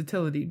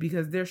versatility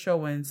because they're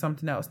showing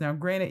something else. Now,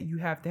 granted, you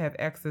have to have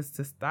access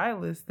to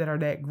stylists that are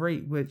that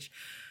great, which,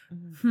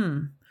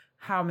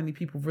 how many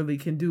people really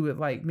can do it?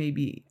 Like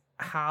maybe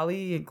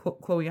Holly and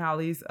Chloe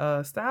Holly's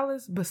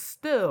stylist, but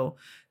still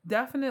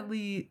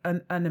definitely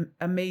an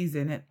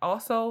amazing. And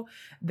also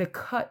the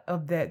cut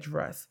of that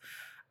dress.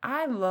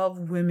 I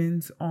love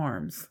women's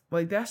arms.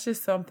 Like, that's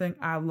just something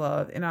I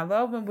love. And I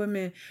love when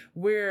women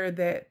wear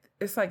that.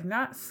 It's like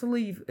not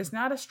sleeve. It's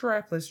not a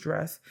strapless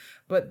dress,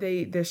 but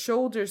their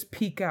shoulders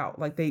peek out.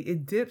 Like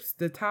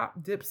the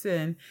top dips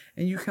in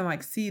and you can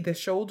like see the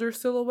shoulder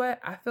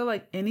silhouette. I feel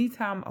like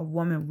anytime a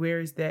woman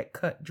wears that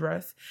cut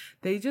dress,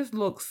 they just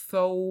look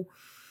so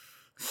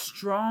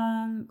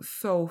strong,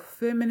 so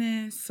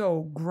feminine,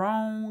 so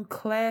grown,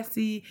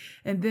 classy.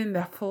 And then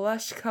the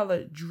flesh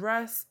colored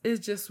dress, it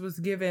just was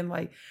given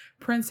like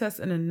princess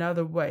in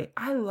another way.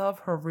 I love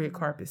her red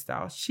carpet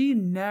style. She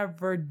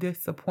never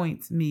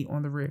disappoints me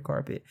on the red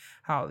carpet,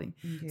 Holly.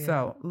 Yeah.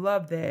 So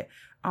love that.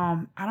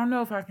 I don't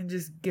know if I can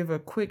just give a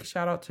quick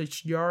shout out to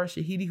Yara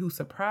Shahidi, who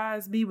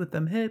surprised me with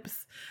them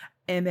hips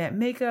and that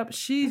makeup.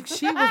 She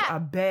was a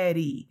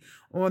baddie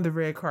on the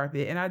red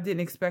carpet, and I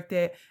didn't expect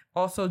that.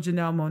 Also,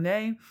 Janelle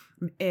Monáe,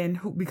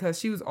 because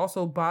she was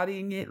also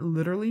bodying it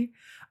literally.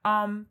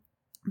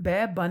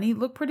 Bad Bunny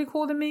looked pretty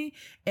cool to me,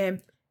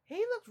 and he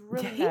looks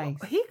really nice.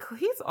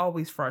 He's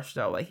always fresh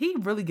though. Like, he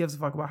really gives a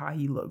fuck about how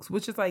he looks,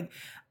 which is like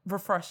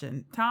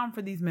refreshing. Time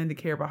for these men to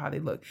care about how they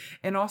look.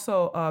 And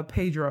also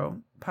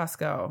Pedro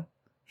Pascal,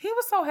 he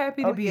was so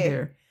happy to be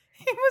there.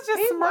 He was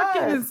just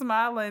smirking and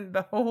smiling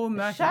the whole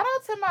night. Shout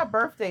out to my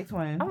birthday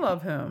twin. I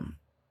love him.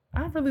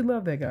 I really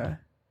love that guy.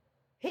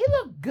 He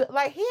looked good.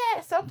 Like, he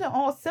had something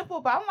on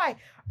simple, but I'm like,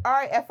 all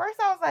right. At first,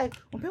 I was like,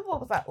 when people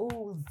was like,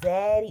 "Ooh,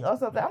 Zaddy" or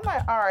something, I'm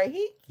like, all right,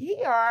 he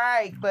all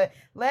right. But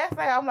last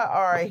night, I'm like,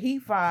 all right, he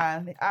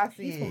fine. I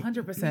see he's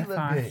 100%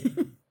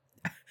 fine.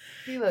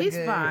 He's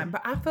good. Fine,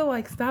 but I feel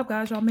like, stop,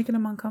 guys, y'all making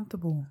him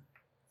uncomfortable.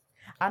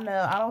 I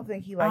know. I don't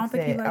think he likes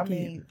that. I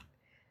mean,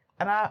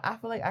 and I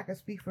feel like I can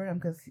speak for him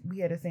because we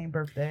had the same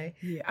birthday.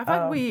 Yeah, I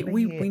feel like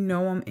we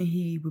know him, and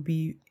he would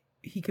be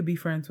he could be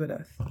friends with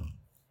us.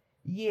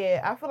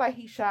 Yeah, I feel like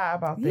he's shy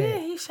about that. Yeah,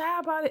 he's shy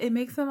about it. It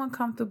makes him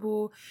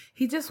uncomfortable.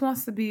 He just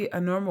wants to be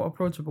a normal,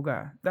 approachable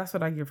guy. That's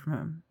what I get from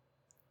him.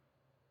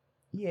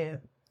 Yeah.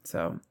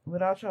 So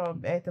without y'all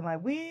acting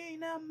like we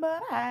ain't nothing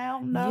but I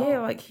don't know. Yeah,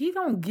 like he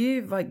don't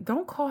give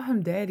don't call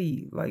him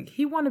daddy. Like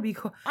he want to be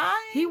called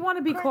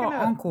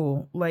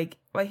uncle. Like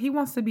he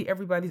wants to be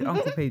everybody's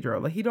Uncle Pedro.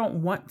 Like he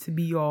don't want to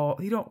be all.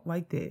 He don't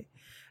like that.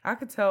 I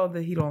could tell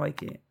that he don't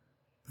like it.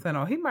 So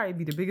no, he might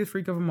be the biggest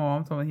freak of them all.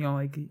 I'm telling you, he don't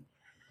like it.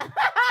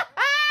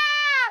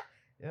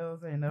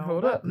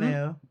 Hold up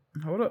now.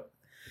 Hold up.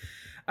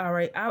 All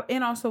right.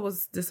 And also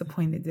was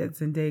disappointed that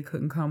Zendaya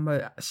couldn't come,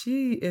 but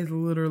she is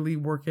literally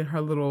working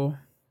her little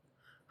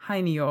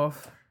hiney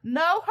off.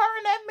 No, her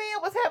and that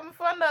man was having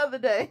fun the other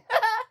day.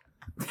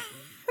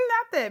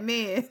 Not that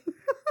man.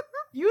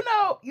 You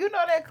know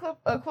that clip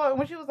of Chloe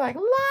when she was like,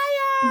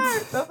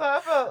 liar! That's how I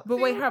felt. But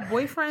wait, her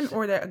boyfriend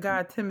or that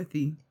guy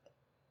Timothy?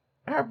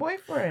 Her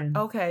boyfriend.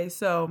 Okay,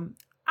 so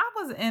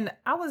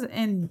I was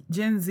in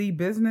Gen Z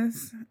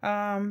business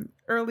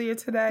earlier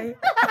today.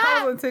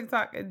 I was on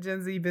TikTok at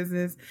Gen Z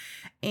business,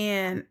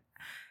 and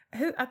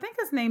I think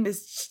his name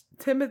is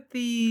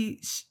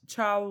Timothy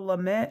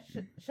Chalamet.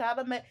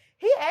 Chalamet.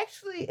 He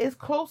actually is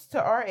close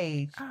to our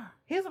age.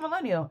 He's a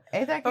millennial.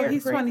 Ain't that crazy? Oh,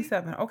 he's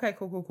 27. Okay,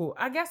 cool.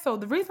 I guess so.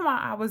 The reason why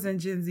I was in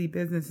Gen Z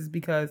business is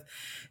because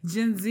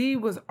Gen Z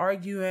was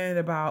arguing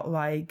about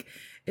like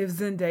if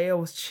Zendaya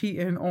was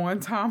cheating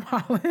on Tom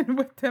Holland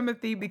with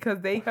Timothy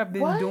because they have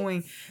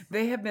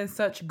been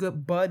such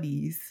good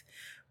buddies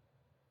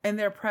in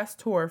their press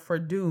tour for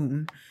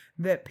Dune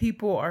that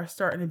people are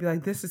starting to be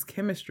like, this is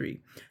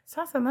chemistry.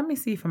 So I said, let me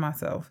see for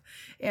myself.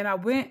 And I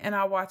went and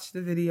I watched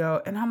the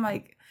video and I'm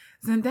like,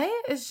 Zendaya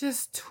is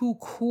just too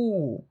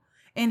cool.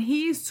 And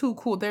he's too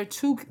cool. They're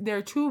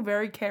two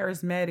very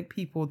charismatic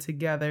people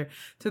together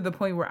to the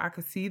point where I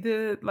could see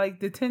the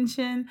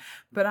tension,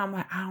 but I'm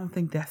like, I don't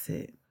think that's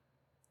it.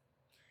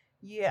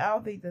 Yeah, I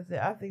don't think that's it.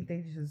 I think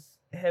they just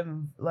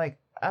having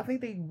I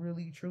think they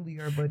really truly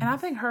are buddies. And I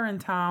think her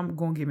and Tom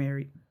gonna get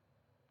married.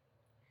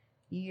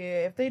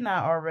 Yeah, if they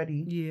not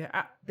already.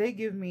 Yeah, they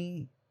give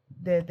me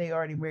that they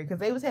already married because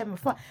they was having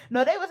fun.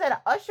 No, they was at an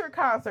Usher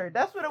concert.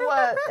 That's what it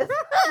was.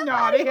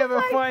 No, they having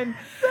fun.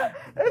 Somebody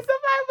was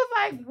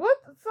like,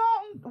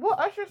 what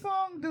Usher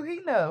song do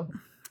he know?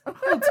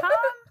 Who, Tom?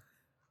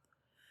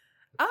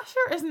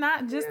 Usher is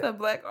not just a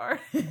black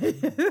artist. But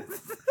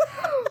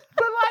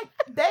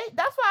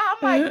that's why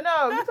I'm like,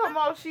 no, you talking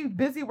about she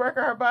busy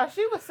working her body.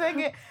 She was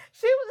singing,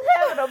 she was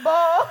having a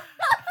ball.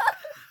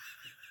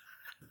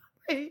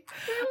 I'm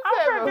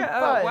cracking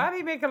up. Why do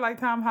you make it like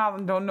Tom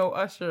Holland don't know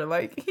Usher?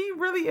 Like he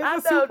really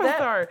is a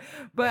superstar.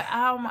 But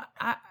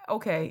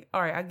okay,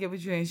 all right, I get what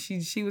you're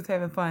saying. She was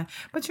having fun,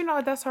 but you know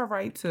what? That's her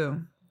right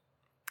too.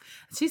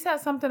 She said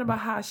something about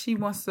how she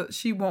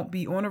won't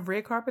be on the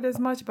red carpet as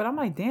much, but I'm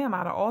like, damn,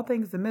 out of all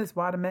things to miss,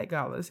 why the Met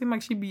Gala? It seemed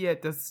like she'd be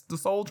at the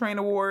Soul Train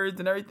Awards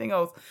and everything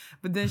else,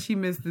 but then she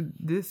missed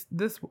this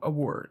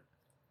award.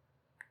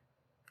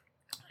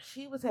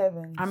 She was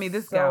having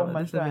this so gala,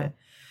 much fun.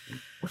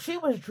 She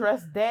was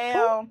dressed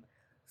down,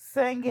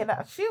 singing.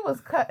 She was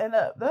cutting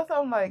up. That's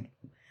what I'm like.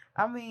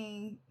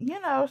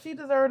 She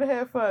deserved to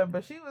have fun,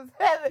 but she was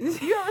having.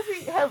 You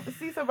ever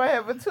see somebody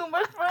having too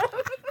much fun?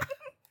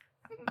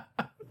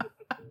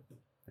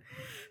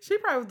 She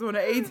probably was doing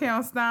an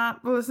A-Town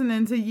stomp,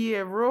 listening to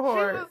real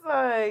hard. She was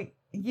like,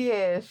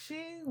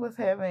 she was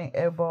having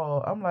a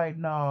ball. I'm like,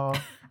 no.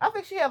 I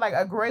think she had like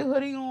a gray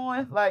hoodie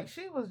on. Like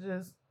she was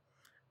just.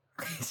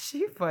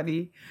 She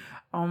funny.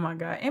 Oh my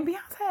God. And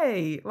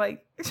Beyonce,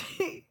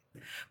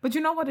 but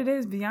you know what it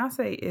is?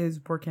 Beyonce is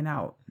working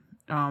out.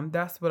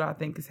 That's what I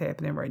think is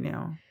happening right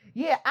now.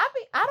 Yeah,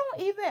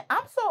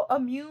 I'm so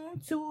immune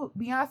to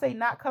Beyonce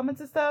not coming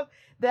to stuff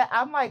that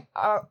I'm like,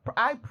 I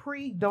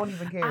don't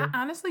even care. I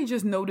honestly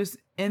just noticed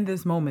in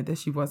this moment that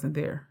she wasn't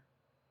there.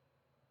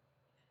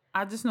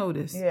 I just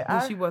noticed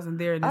that she wasn't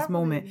there in this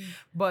moment.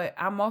 But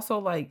I'm also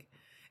like,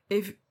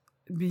 if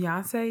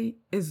Beyonce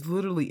is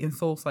literally in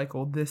Soul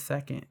Cycle this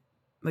second,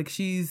 like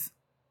she's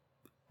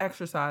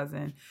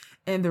exercising.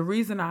 And the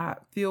reason I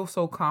feel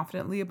so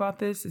confidently about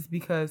this is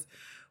because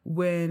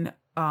when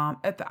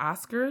at the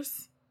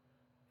Oscars,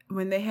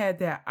 when they had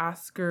that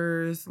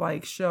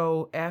Oscars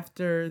show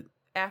after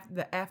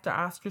the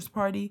Oscars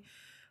party,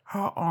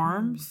 her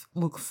arms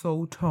look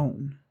so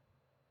toned.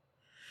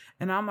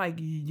 And I'm like,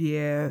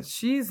 yeah,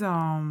 she's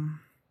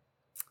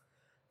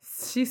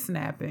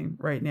snapping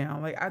right now.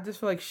 Like I just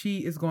feel like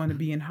she is going to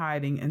be in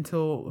hiding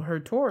until her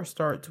tour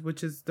starts,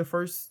 which is the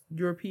first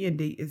European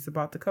date is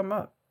about to come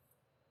up.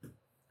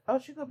 Oh,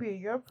 she's gonna be in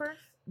Europe first?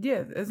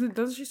 Yeah,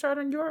 doesn't she start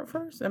in Europe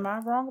first? Am I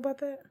wrong about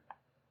that?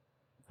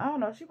 I don't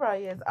know. She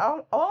probably is.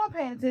 All I'm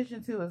paying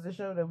attention to is the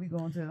show that we're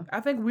going to. I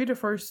think we're the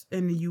first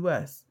in the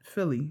U.S.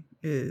 Philly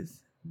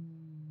is.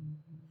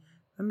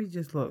 Let me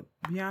just look.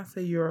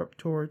 Beyonce Europe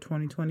Tour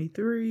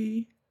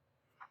 2023.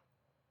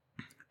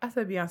 I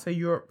said Beyonce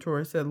Europe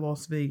Tour. It said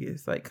Las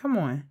Vegas. Like, come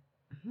on.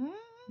 Mm-hmm.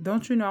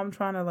 Don't you know I'm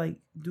trying to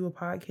do a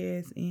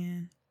podcast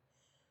and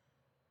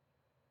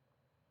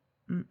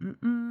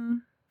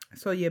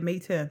So yeah, May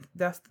 10th.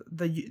 That's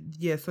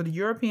so the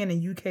European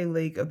and UK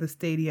leg of the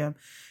stadium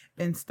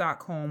in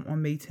Stockholm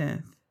on May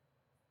 10th.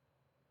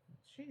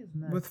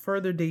 With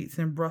further dates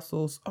in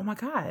Brussels. Oh my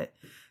God.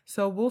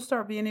 So we'll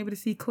start being able to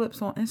see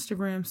clips on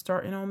Instagram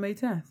starting on May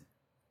 10th.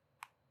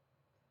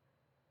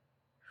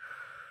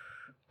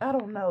 I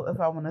don't know if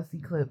I want to see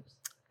clips.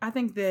 I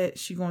think that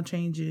she gonna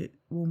change it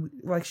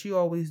like she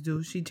always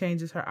do. She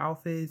changes her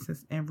outfits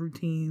and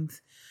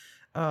routines,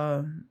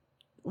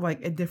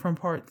 like at different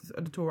parts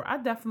of the tour. I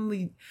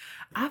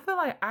feel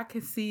like I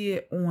can see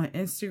it on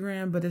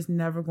Instagram, but it's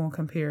never gonna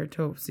compare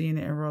to seeing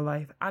it in real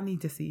life. I need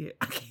to see it.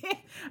 I can't.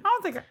 I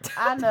don't think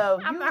I know.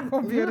 I'm not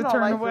gonna be able to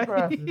turn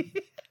away.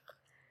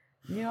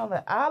 You know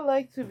that I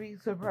like to be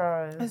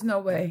surprised. There's no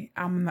way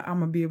I'm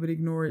gonna be able to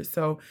ignore it.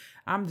 So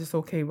I'm just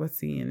okay with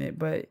seeing it,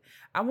 but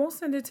I won't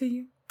send it to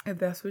you. If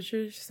that's what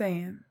you're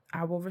saying,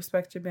 I will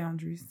respect your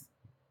boundaries.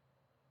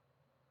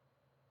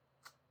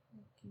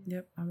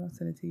 Yep, I won't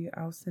send it to you.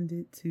 I'll send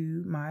it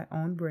to my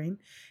own brain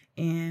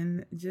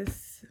and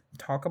just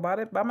talk about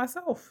it by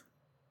myself.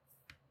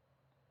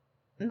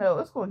 No,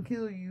 it's going to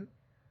kill you.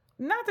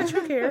 Not that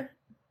you care.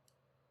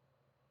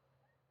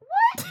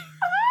 What?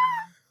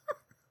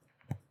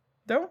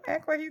 Don't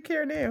act like you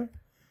care now.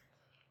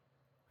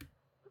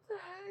 What the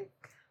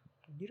heck?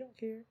 You don't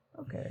care.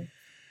 Okay.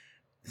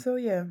 So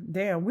yeah,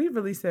 damn, we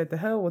really said the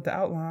hell with the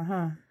outline,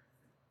 huh?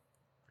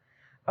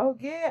 Oh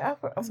yeah,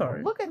 I'm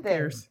sorry. Look at that.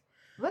 Cares?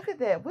 Look at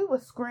that. We were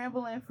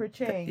scrambling for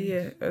change.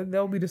 Yeah,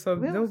 that'll be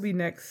that'll be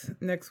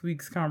next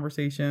week's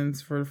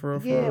conversations for.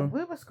 Yeah,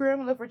 we were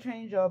scrambling for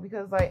change, y'all,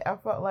 because like I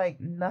felt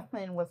like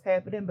nothing was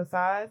happening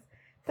besides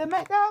the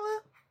Met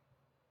Gala.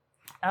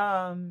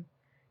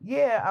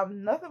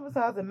 Nothing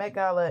besides the Met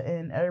Gala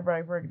and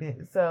everybody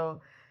pregnant. So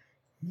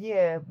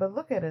yeah, but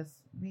look at us.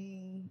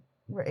 We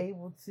were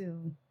able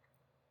to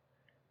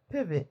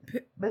pivot,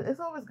 but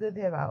it's always good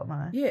to have an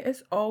outline. Yeah,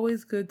 it's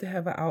always good to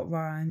have an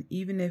outline,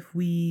 even if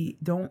we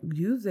don't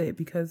use it,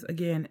 because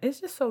again, it's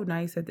just so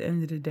nice at the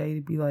end of the day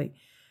to be like,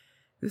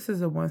 this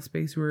is a one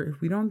space where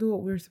if we don't do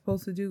what we're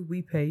supposed to do,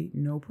 we pay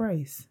no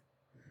price.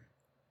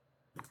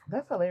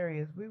 That's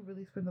hilarious. We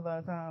really spend a lot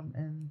of time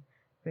and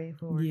pay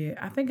for it. Yeah,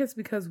 I think it's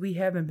because we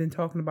haven't been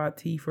talking about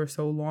tea for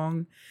so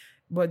long.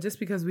 But just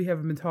because we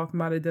haven't been talking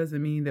about it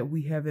doesn't mean that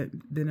we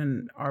haven't been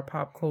in our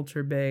pop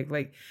culture bag.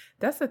 Like,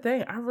 that's the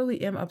thing. I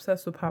really am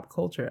obsessed with pop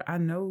culture. I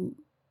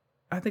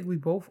think we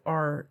both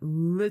are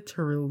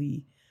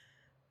literally,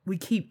 we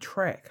keep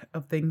track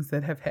of things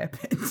that have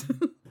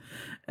happened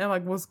and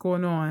like what's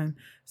going on.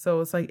 So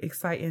it's like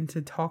exciting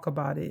to talk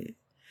about it.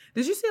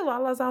 Did you see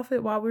Lala's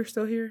outfit while we were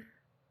still here?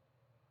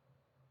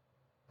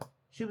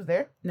 She was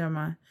there?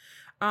 Never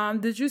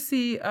mind. Did you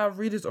see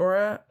Rita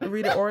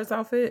Ora's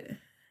outfit?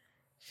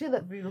 She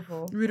looked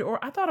beautiful. Rita Ora.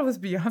 I thought it was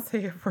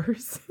Beyonce at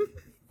first.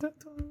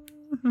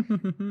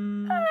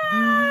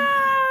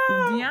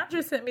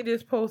 Deandra sent me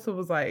this post and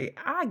was like,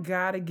 I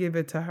gotta give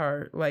it to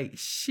her. Like,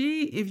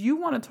 if you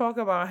want to talk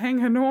about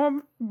hanging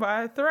on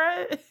by a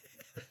thread,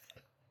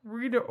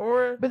 Rita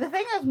Ora. But the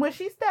thing is, when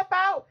she step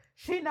out,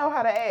 she know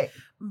how to act.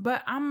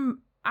 But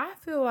I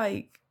feel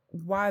like,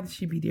 why did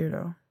she be there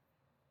though?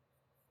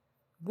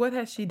 What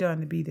has she done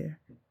to be there?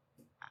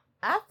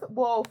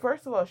 Well,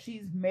 first of all,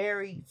 she's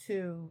married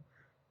to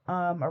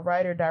a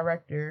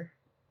writer-director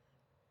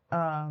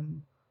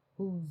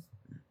who's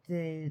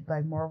did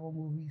like Marvel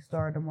movies,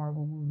 starred in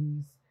Marvel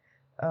movies,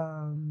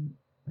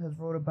 has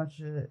wrote a bunch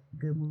of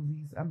good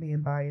movies. I'm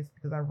being biased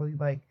because I really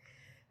like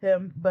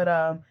him.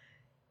 But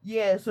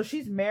yeah, so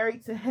she's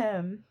married to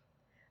him.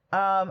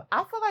 I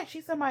feel like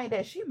she's somebody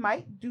that she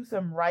might do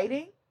some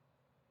writing.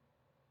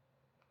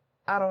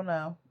 I don't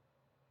know.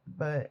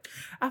 But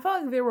I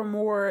felt like there were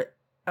more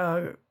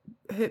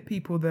hit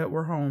people that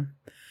were home.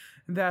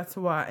 That's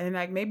why. And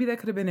like maybe that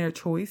could have been their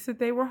choice that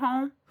they were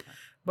home.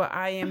 But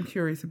I am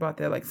curious about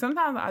that. Like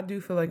sometimes I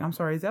do feel like, I'm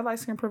sorry, is that light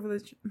skin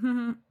privilege?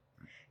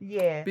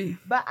 Yeah.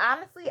 But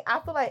honestly, I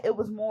feel like it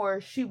was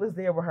more she was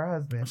there with her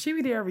husband. She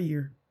be there every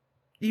year.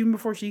 Even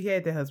before she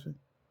had the husband.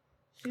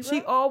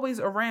 She always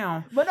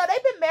around. But no,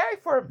 they've been married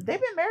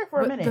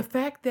for a minute. The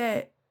fact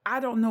that I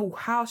don't know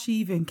how she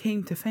even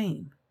came to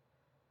fame.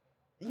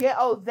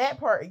 Yeah, that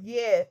part.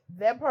 Yeah,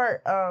 that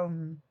part. I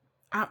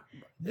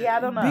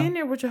don't know. Being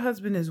there with your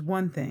husband is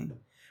one thing,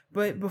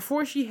 but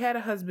before she had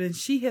a husband,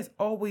 she has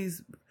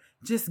always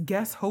just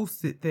guest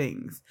hosted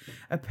things,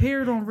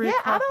 appeared on red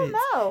carpets. I don't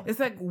know. It's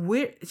like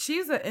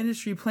she's an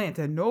industry plant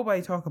that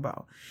nobody talk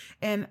about,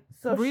 and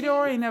so Rita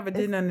Ora never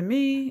did nothing to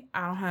me.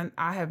 I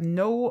have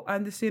no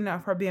understanding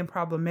of her being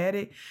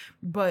problematic,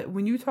 but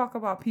when you talk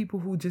about people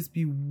who just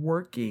be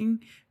working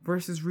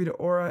versus Rita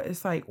Ora,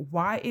 it's like,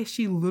 why is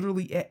she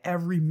literally at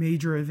every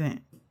major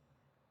event?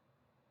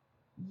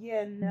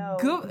 Yeah, no.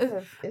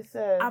 Good.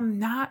 I'm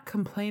not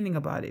complaining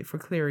about it, for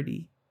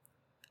clarity.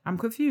 I'm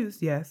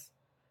confused, yes,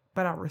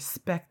 but I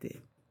respect it.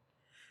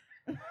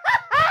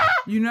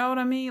 You know what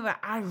I mean?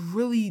 Like, I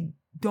really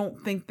don't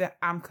think that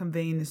I'm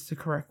conveying this the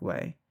correct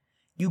way.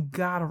 You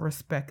gotta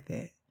respect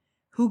that.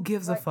 Who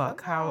gives a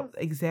fuck how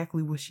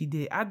exactly what she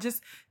did? I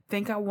just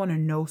think I want to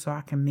know so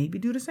I can maybe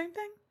do the same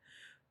thing.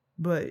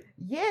 But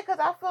yeah, because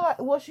I feel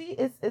like, well,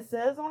 it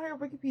says on her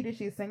Wikipedia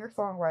she's a singer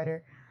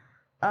songwriter.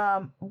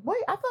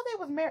 Wait, I thought they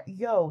was married.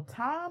 Yo,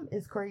 Tom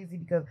is crazy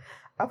because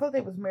I thought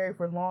they was married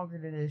for longer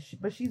than this,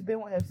 but she's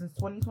been with him since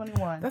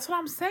 2021. That's what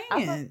I'm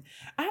saying.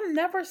 I've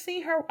never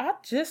seen her. I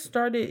just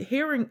started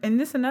hearing, and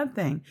this another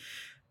thing.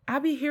 I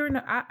be hearing.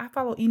 I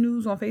follow E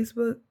News on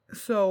Facebook,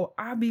 so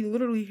I be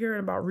literally hearing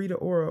about Rita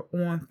Ora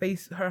on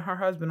her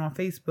husband on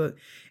Facebook,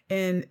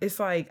 and it's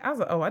like I was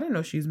like, oh, I didn't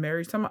know she was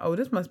married. So I'm like, oh,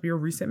 this must be a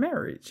recent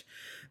marriage.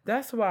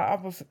 That's why I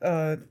was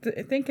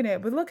thinking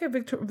that. But look at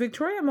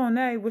Victoria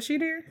Monet. Was she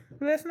there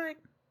last night?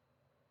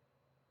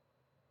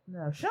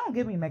 No, she don't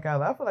give me Met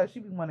Gala. I feel like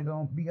she want to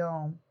go be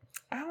on.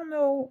 I don't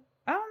know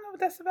what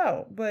that's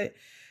about, but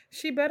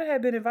she better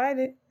have been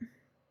invited.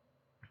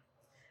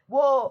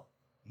 Well,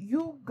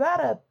 you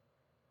gotta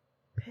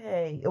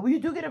pay. Well, you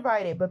do get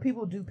invited, but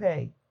people do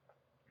pay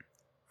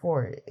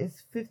for it.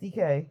 It's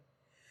 $50K.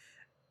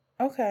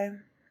 Okay,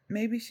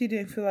 maybe she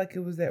didn't feel like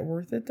it was that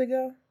worth it to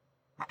go.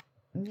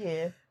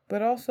 Yeah.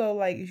 But also,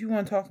 like, if you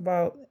want to talk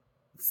about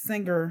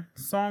singer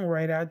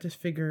songwriter, I just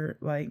figure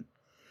like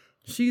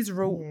she's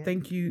wrote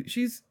Thank You.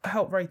 She's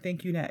helped write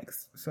Thank You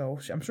Next, so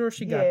I'm sure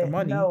she got the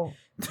money. No,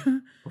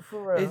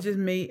 for real. It just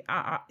made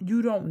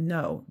you don't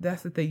know.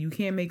 That's the thing. You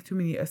can't make too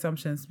many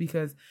assumptions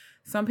because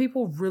some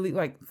people really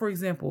like. For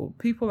example,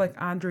 people like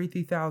Andre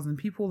 3000,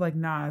 people like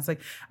Nas.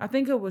 Like I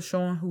think it was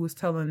Sean who was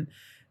telling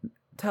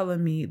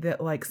me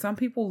that like some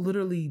people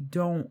literally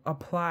don't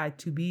apply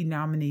to be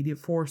nominated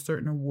for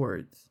certain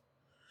awards.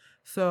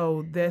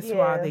 So that's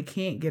why they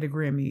can't get a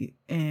Grammy.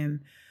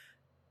 And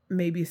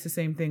maybe it's the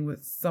same thing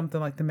with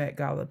something like the Met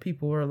Gala.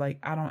 People are like,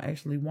 I don't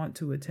actually want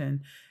to attend.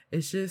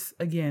 It's just,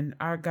 again,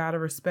 I gotta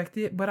respect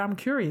it. But I'm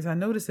curious. I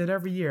notice it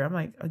every year. I'm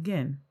like,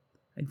 again,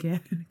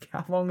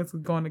 how long is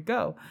it going to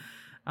go?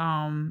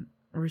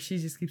 Or she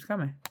just keeps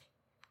coming.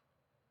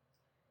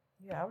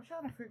 Yeah, I was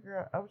trying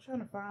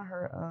to find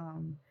her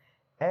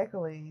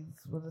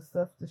accolades with the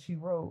stuff that she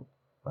wrote.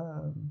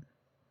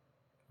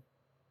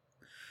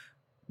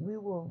 We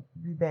will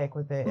be back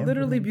with that.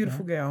 Literally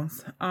beautiful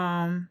gowns.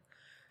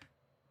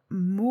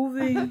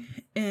 Moving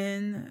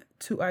in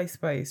to Ice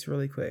Spice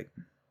really quick.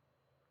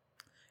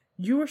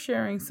 You were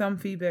sharing some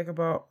feedback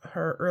about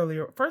her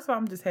earlier. First of all,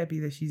 I'm just happy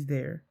that she's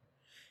there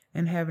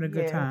and having a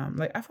good time.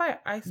 Like I feel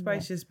like Ice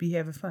Spice just be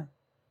having fun.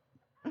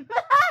 She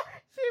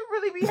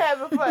really be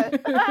having fun.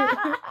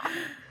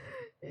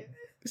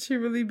 She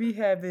really be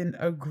having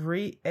a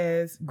great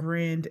ass,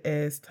 grand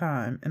ass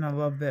time, and I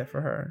love that for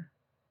her.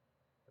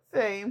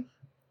 Same.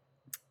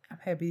 I'm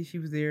happy she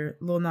was there.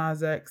 Lil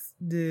Nas X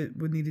did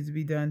what needed to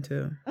be done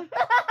too.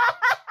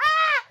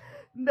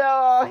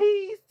 No,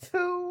 he's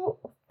too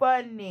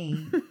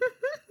funny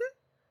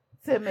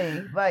to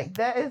me. Like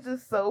that is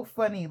just so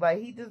funny. Like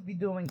he just be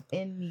doing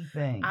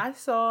anything. I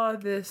saw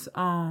this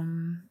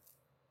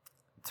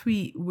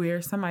tweet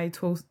where somebody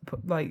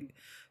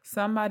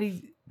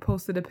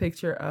posted a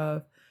picture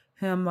of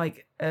him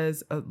like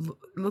as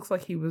looks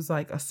like he was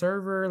like a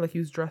server, like he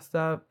was dressed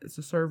up as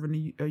a server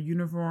in a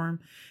uniform,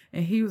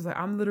 and he was like,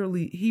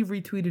 he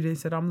retweeted it and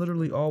said, I'm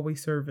literally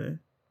always serving.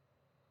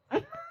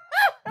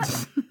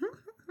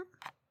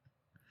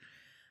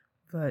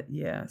 But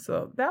yeah,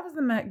 so that was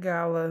the Met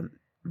Gala.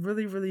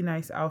 Really, really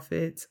nice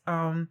outfits.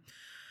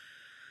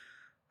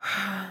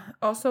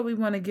 Also, we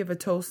want to give a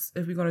toast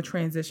if we're going to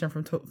transition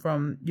from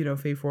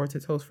Faith Forward to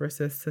Toast for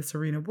Assist to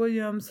Serena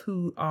Williams,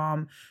 who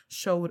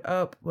showed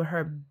up with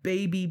her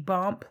baby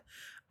bump.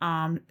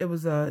 It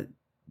was a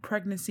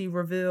pregnancy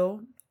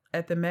reveal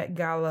at the Met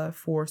Gala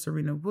for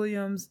Serena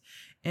Williams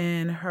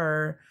and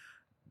her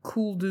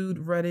cool dude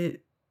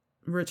Reddit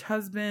rich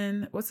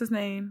husband. What's his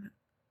name?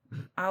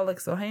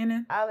 Alex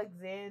O'Hannon.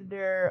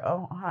 Alexander.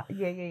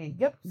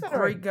 Yep.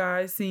 Great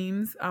guy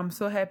seems. I'm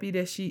so happy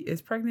that she is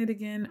pregnant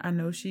again. I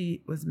know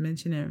she was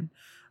mentioning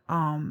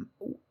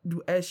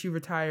as she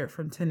retired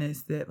from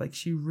tennis that like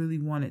she really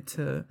wanted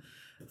to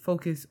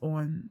focus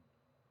on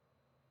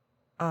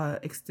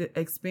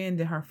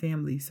expanding her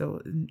family.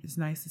 So it's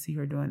nice to see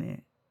her doing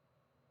it.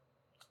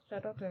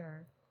 Shout out to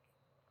her.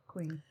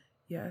 Queen.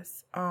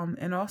 Yes.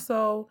 And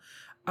also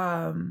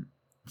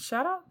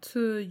shout out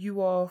to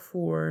you all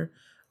for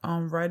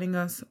writing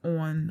us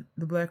on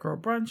the Black Girl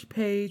Brunch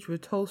page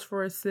with Toast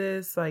for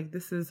Assist. Like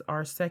this is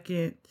our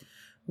second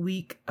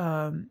week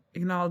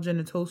acknowledging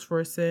the Toast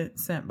for Assist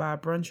sent by a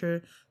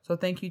bruncher. So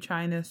thank you,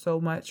 China, so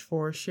much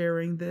for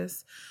sharing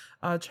this.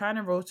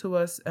 China wrote to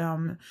us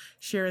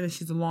sharing that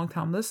she's a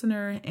longtime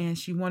listener and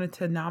she wanted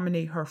to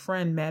nominate her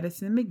friend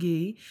Madison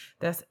McGee.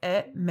 That's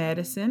at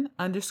Madison_McGee,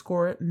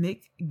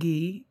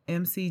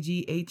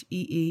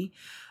 MCGHEE.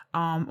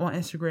 On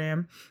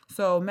Instagram.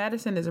 So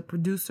Madison is a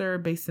producer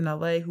based in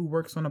LA who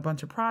works on a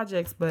bunch of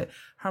projects, but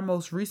her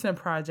most recent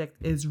project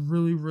is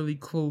really, really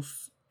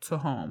close to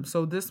home.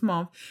 So this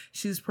month,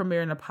 she's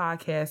premiering a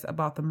podcast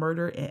about the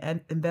murder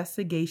and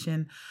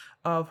investigation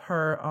of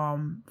her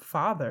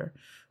father,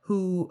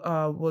 who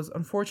was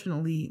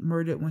unfortunately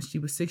murdered when she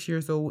was 6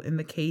 years old, and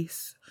the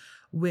case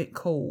went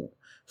cold.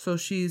 So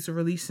she's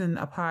releasing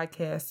a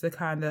podcast to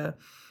kind of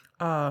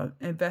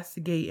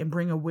investigate and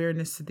bring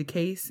awareness to the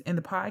case. And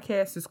the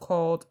podcast is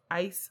called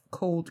Ice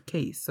Cold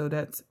Case. So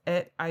that's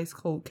at Ice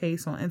Cold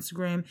Case on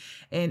Instagram.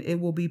 And it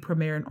will be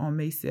premiering on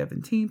May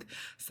 17th.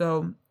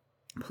 So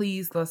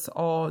please, let's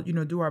all,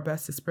 do our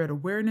best to spread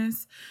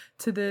awareness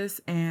to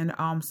this and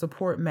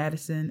support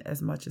Madison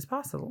as much as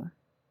possible.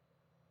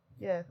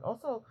 Yes.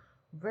 Also,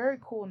 very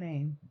cool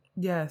name.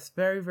 Yes,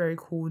 very, very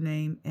cool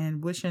name,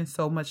 and wishing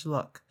so much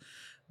luck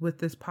with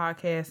this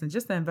podcast and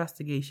just the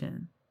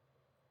investigation.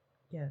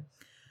 Yes.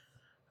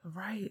 All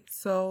right.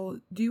 So,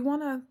 do you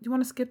wanna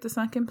skip the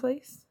sunken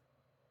place?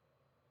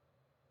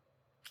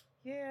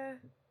 Yeah,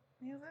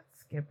 let's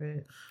skip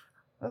it.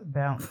 Let's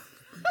bounce.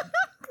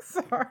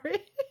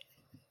 Sorry.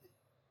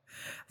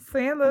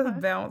 Saying let's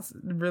bounce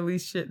really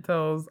shit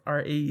tells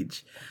our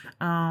age.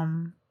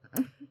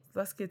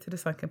 Let's get to the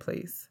sunken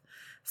place.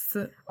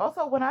 So,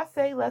 also, when I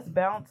say let's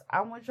bounce,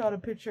 I want y'all to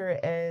picture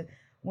it as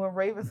when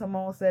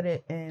Raven-Symoné said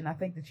it, and I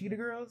think the Cheetah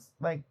Girls,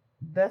 like,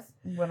 that's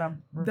what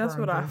I'm referring that's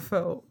what to. I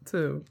felt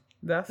too.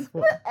 That's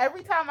what.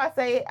 Every time I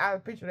say it, I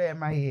picture that in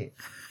my head.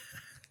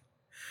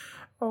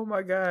 Oh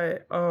my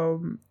God.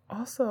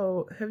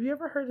 Also, have you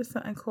ever heard of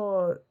something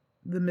called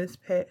The Miss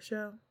Pat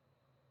Show?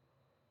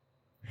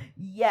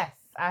 Yes,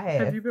 I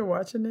have. Have you been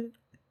watching it?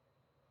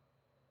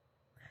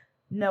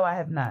 No, I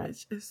have not.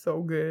 It's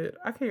so good.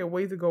 I can't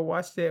wait to go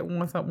watch that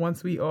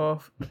once we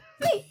off.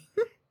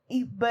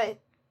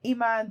 But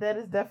Iman, that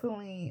is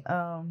definitely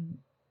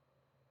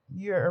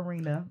your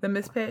arena. The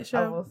Miss Pat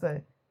Show. I will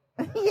say.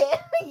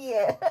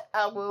 yeah,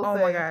 I will say. Oh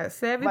my God,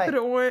 Savvy put it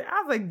on.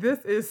 I was like, this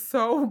is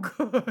so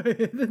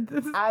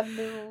good. I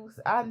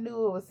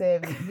knew it was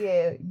Savvy.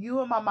 Yeah,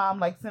 you and my mom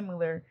like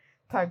similar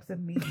types of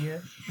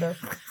media.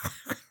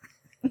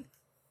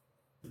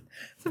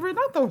 Sabrina,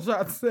 don't throw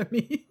shots at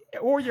me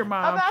or your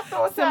mom. I'm not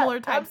throwing similar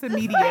shots. types of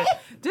media.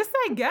 Just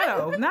say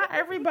ghetto. Not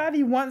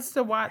everybody wants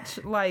to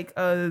watch like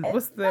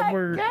what's the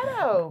word?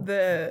 Ghetto.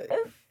 The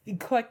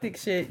eclectic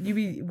shit you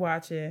be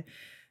watching.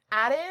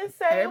 I didn't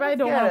say everybody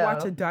don't want to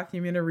watch a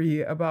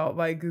documentary about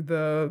like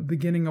the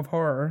beginning of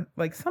horror.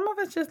 Like some of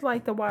it's just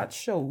like to watch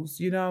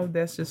shows,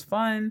 that's just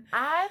fun.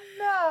 I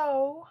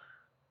know.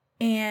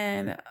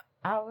 And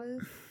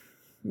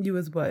you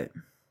was what?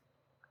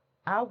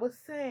 I was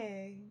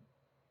saying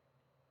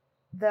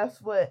that's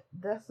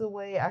the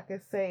way I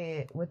could say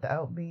it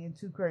without being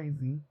too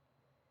crazy.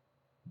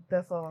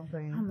 That's all I'm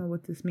saying. I don't know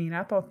what this means.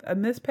 I thought a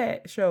Miss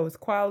Pat show is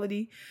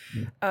quality.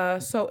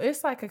 So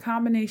it's like a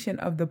combination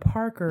of the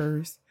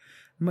Parkers,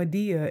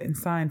 Medea, and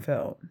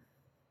Seinfeld.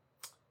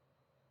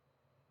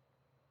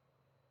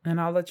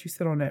 And I'll let you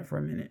sit on that for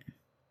a minute.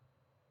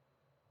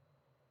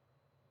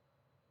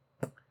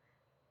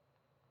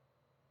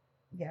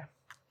 Yeah.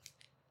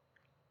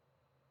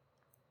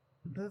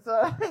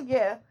 So,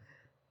 yeah.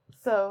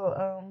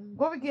 So,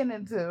 what are we getting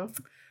into?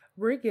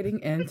 We're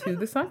getting into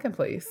the sunken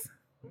place.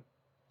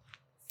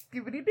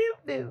 Skibbity doo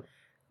doo.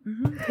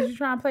 Because you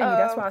try and play me.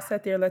 That's why I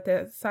sat there and let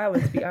that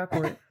silence be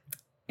awkward.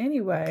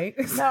 Anyway.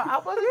 No,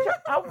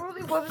 I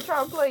really wasn't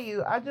trying to play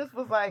you. I just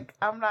was like,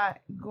 I'm not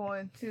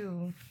going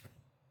to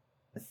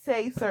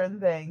say certain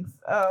things.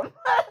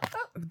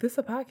 This is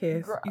a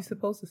podcast. You're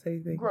supposed to say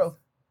things. Growth.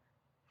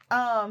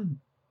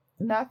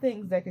 Not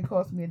things that can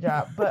cost me a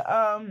job, but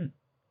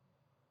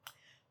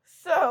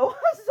so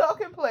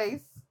sunken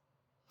place.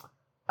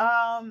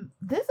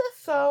 This is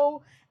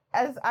so,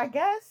 as I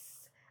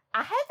guess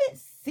I haven't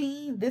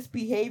seen this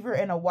behavior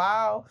in a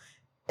while.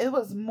 It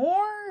was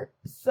more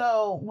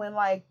so when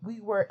like we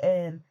were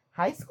in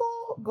high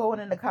school going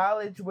into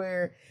college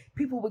where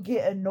people would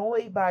get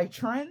annoyed by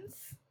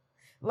trends.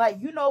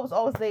 Like, it was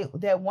always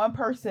that one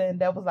person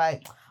that was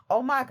like,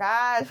 oh my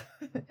gosh,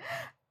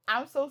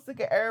 I'm so sick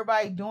of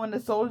everybody doing the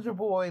Soldier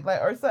Boy,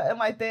 like, or something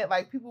like that.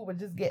 Like, people would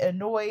just get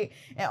annoyed.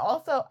 And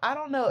also, I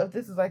don't know if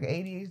this is like an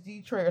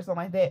ADHD trait or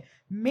something like that.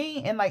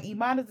 Me and like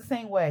Iman is the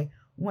same way.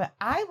 When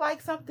I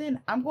like something,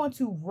 I'm going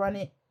to run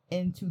it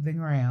into the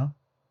ground.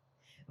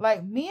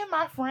 Like, me and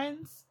my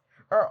friends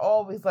are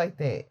always like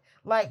that.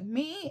 Like,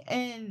 me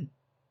and,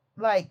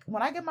 like,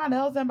 when I get my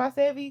nails done by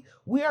Savvy,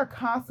 we are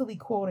constantly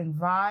quoting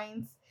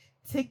Vines,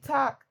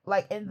 TikTok,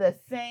 like, in the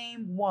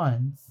same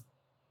ones.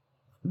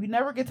 We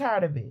never get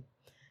tired of it.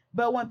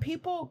 But when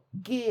people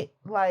get,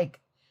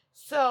 like,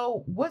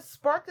 so what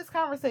sparked this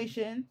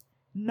conversation,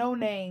 no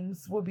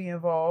names will be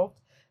involved.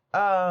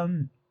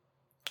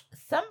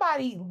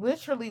 Somebody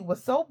literally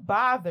was so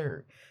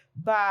bothered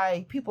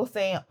by people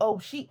saying, oh,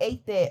 she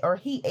ate that or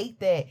he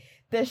ate that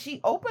she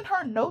opened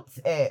her notes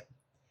app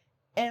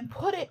and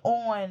put it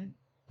on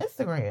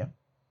Instagram.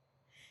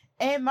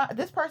 And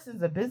this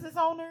person's a business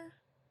owner,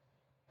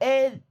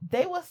 and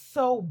they were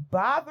so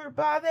bothered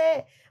by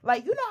that.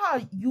 Like, you know how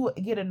you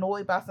get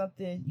annoyed by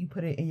something, you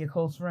put it in your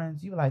close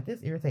friends, you were like,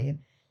 this irritating.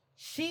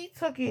 She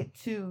took it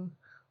to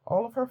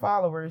all of her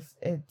followers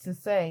to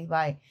say,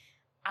 like,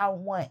 I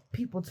want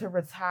people to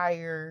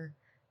retire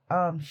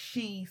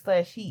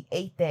she/he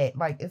ate that,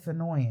 like, it's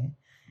annoying.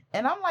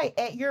 And I'm like,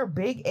 at your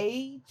big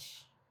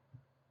age,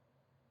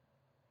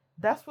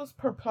 that's what's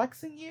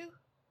perplexing you?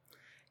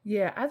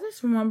 Yeah, I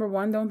just remember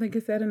one, don't think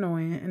it's that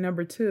annoying. And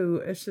number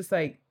two, it's just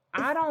like,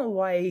 I don't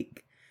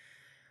like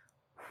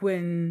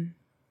when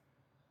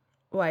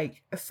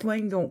like a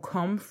slang don't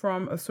come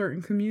from a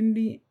certain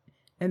community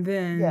and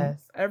then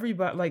Yes.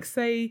 everybody like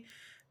say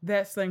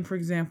that slang, for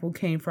example,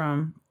 came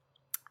from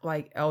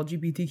like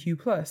LGBTQ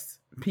plus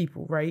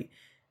people, right?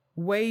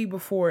 Way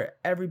before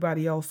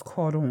everybody else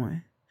caught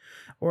on.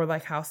 Or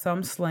like how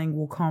some slang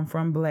will come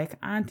from black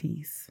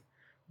aunties.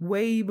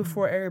 Way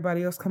before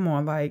everybody else. Come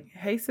on, like,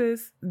 hey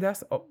sis,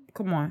 that's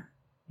come on.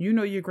 You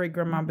know your great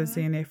grandma been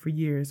saying that for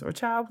years. Or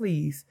child,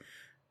 please.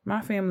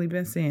 My family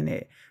been saying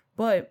that.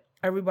 But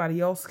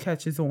everybody else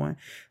catches on.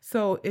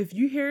 So if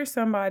you hear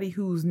somebody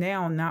who's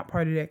now not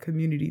part of that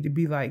community to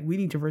be like, we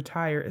need to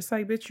retire, it's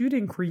like, bitch, you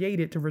didn't create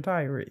it to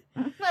retire it.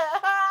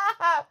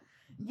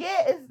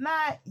 Yeah, it's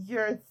not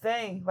your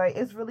thing. Like,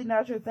 it's really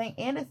not your thing.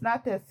 And it's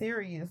not that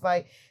serious.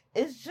 Like,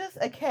 it's just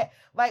a cat.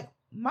 Like,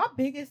 my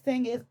biggest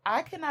thing is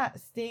I cannot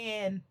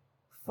stand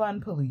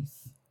fun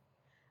police.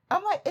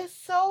 I'm like, it's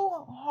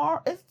so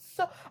hard.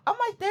 I'm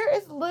like, there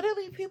is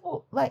literally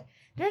people, like,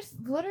 there's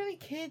literally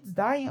kids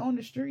dying on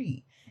the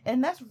street.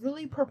 And that's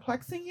really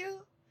perplexing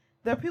you.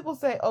 That people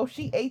say, oh,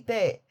 she ate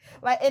that.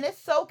 Like, and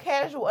it's so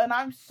casual. And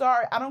I'm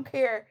sorry. I don't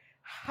care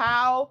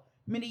how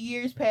many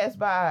years pass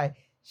by.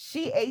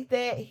 She ate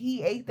that.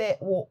 He ate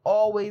that will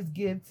always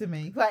give to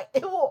me. Like,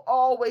 it will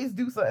always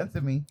do something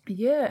to me.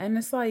 Yeah. And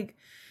it's like,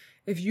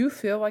 if you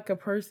feel like a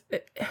person,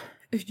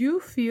 if you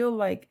feel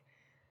like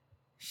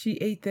she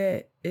ate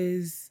that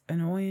is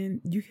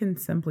annoying, you can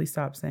simply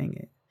stop saying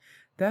it.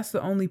 That's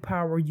the only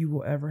power you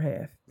will ever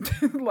have.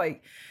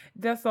 Like,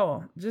 that's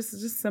all. Just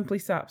simply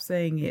stop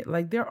saying it.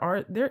 Like,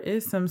 there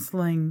is some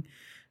slang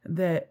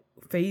that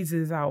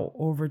phases out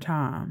over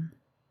time.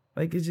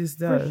 Like, it just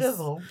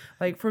does.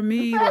 Like, for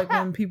me, like,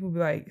 when people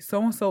be like,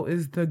 so-and-so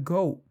is the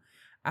GOAT,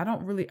 I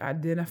don't really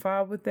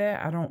identify with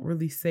that. I don't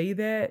really say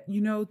that,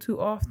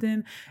 too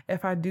often.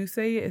 If I do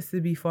say it, it's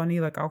to be funny.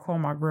 Like, I'll call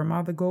my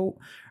grandma the GOAT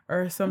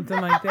or something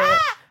like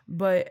that.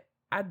 But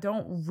I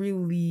don't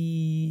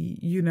really,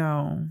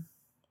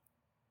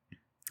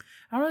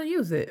 I don't really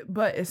use it.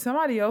 But if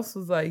somebody else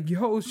was like,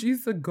 yo,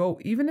 she's a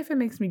GOAT, even if it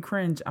makes me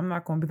cringe, I'm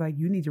not going to be like,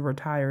 you need to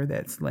retire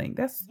that slang.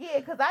 Yeah,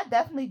 because I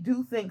definitely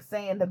do think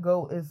saying the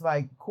GOAT is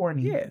like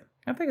corny. Yeah,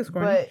 I think it's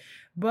corny.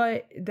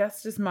 But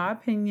that's just my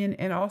opinion.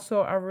 And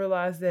also I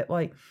realized that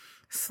like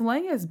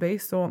slang is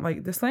based on,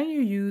 like, the slang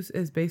you use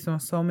is based on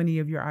so many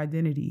of your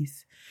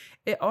identities.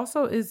 It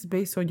also is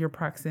based on your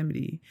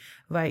proximity.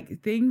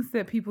 Like, things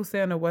that people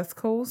say on the West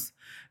Coast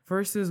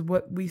versus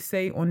what we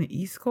say on the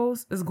East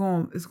Coast is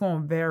going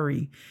to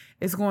vary.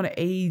 It's going to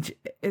age.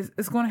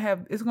 It's going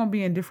to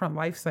be in different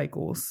life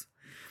cycles.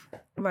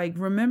 Like,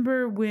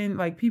 remember when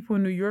like people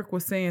in New York were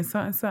saying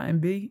something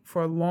B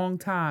for a long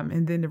time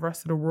and then the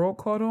rest of the world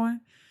caught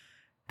on?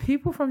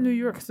 People from New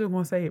York still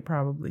gonna say it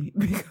probably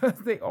because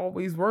they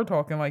always were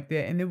talking like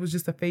that, and it was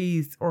just a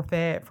phase or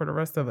fad for the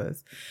rest of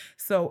us.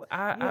 So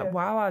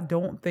while I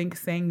don't think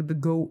saying the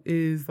GOAT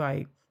is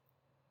like,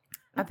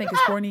 I think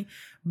it's corny,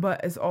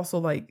 but it's also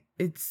like,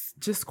 it's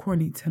just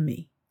corny to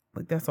me.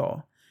 Like, that's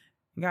all.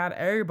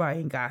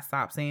 Everybody ain't gotta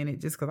stop saying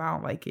it just because I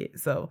don't like it.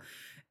 So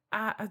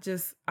I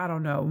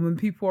don't know. When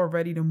people are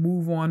ready to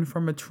move on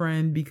from a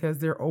trend because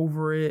they're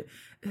over it,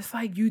 it's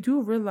like, you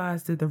do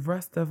realize that the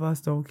rest of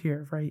us don't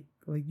care, right?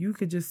 Like, you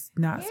could just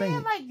not say it. Yeah,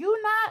 like,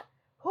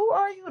 who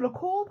are you, the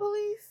cool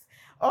police?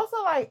 Also,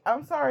 like,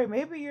 I'm sorry,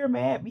 maybe you're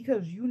mad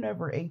because you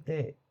never ate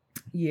that.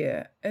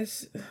 Yeah,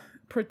 it's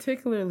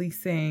particularly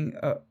saying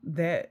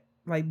that,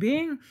 like,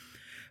 being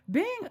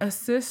a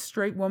cis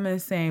straight woman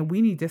saying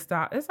we need to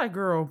stop. It's like,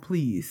 girl,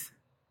 please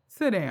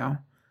sit down.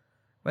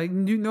 Like,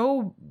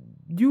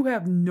 you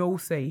have no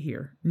say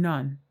here.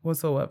 None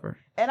whatsoever.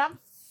 And I'm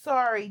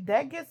sorry,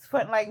 that gets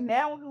fun. Like,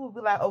 now when people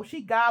be like, oh,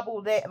 she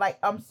gobbled that. Like,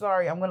 I'm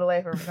sorry, I'm going to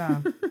laugh every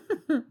time.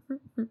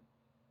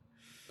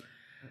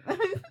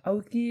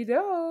 Okie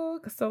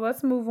doke. So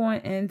let's move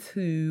on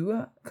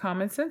into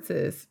common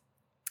senses.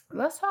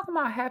 Let's talk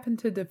about having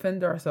to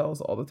defend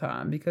ourselves all the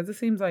time, because it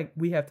seems like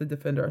we have to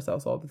defend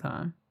ourselves all the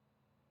time.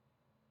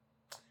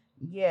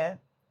 Yeah.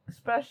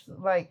 Especially,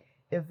 like,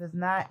 if it's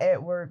not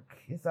at work,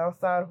 it's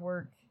outside of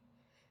work.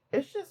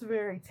 It's just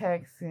very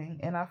taxing,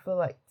 and I feel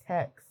like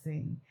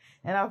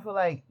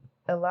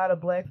a lot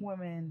of Black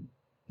women,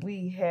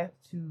 we have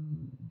to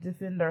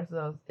defend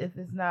ourselves. If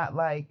it's not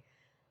like,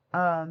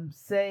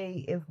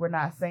 say if we're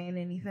not saying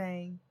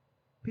anything,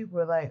 people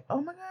are like,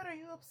 oh my God, are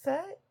you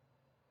upset?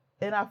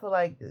 And I feel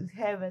like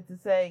having to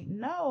say,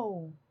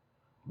 no,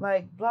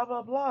 like, blah,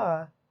 blah,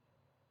 blah,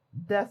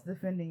 that's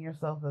defending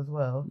yourself as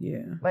well.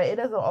 Yeah. Like, it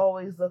doesn't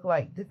always look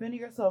like, defending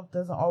yourself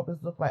doesn't always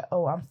look like,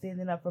 oh, I'm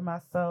standing up for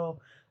myself,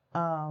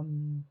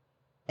 and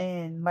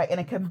like in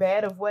a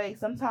combative way.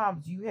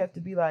 Sometimes you have to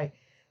be like,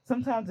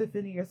 sometimes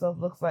defending yourself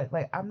looks like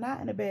I'm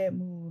not in a bad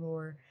mood,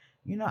 or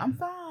I'm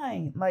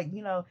fine, like,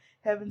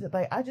 having to,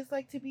 like, I just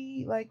like to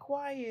be like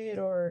quiet,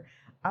 or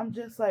I'm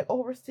just like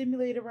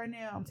overstimulated right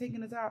now, I'm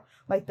taking it out.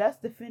 Like, that's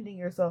defending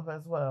yourself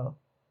as well.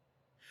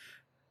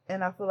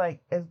 And I feel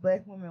like as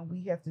Black women,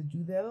 we have to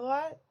do that a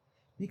lot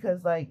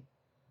because like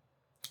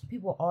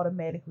people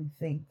automatically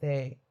think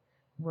that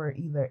we're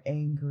either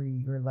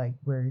angry or like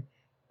we're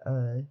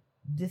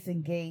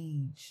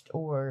disengaged,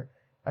 or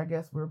I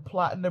guess we're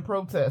plotting to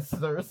protest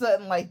or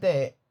something like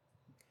that.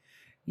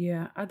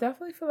 Yeah, I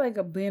definitely feel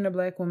like being a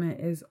black woman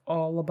is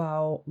all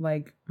about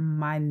like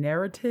my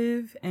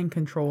narrative and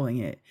controlling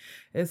it.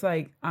 It's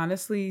like,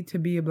 honestly, to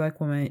be a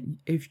black woman,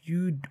 if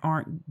you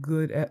aren't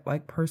good at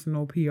like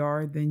personal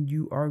PR, then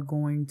you are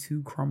going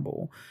to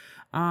crumble.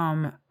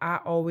 I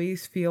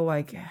always feel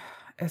like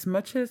as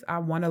much as I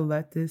want to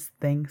let this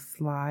thing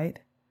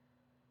slide,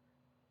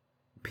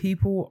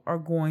 people are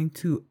going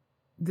to,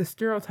 the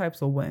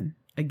stereotypes will win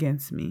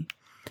against me.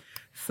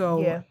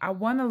 So Yeah. I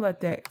want to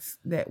let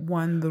that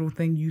one little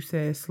thing you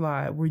said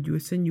slide, where you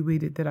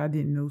insinuated that I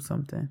didn't know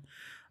something.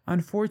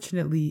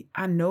 Unfortunately,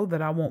 I know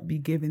that I won't be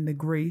given the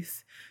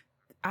grace.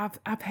 I've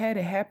had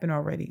it happen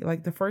already.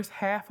 Like the first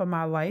half of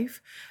my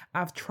life,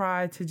 I've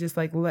tried to just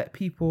like let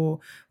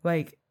people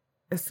like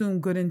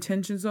assume good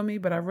intentions on me,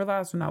 but I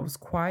realized when I was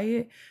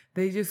quiet,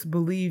 they just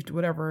believed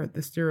whatever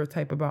the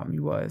stereotype about me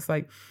was.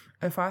 Like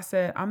if I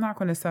said I'm not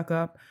going to suck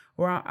up,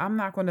 or I'm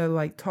not going to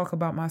like talk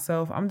about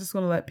myself, I'm just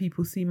going to let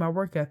people see my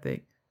work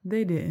ethic.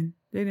 They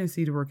didn't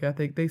see the work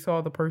ethic. They saw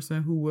the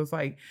person who was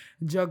like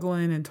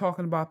juggling and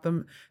talking about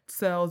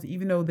themselves,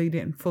 even though they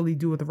didn't fully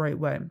do it the right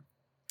way.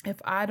 If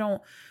I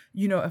don't,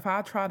 if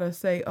I try to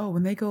say, oh,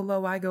 when they go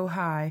low, I go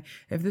high.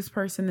 If this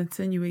person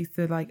insinuates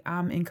that like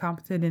I'm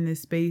incompetent in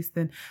this space,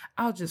 then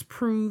I'll just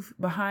prove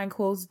behind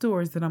closed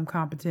doors that I'm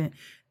competent.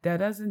 That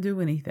doesn't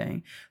do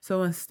anything.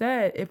 So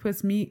instead, it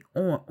puts me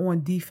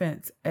on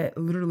defense at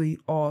literally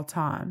all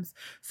times.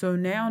 So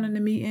now in the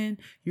meeting,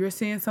 you're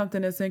saying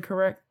something that's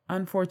incorrect.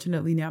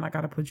 Unfortunately, now I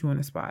got to put you on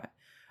the spot.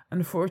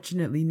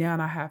 Unfortunately,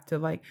 now I have to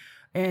like,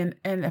 and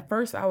at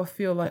first I would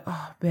feel like,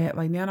 oh, bad.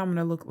 Like now I'm going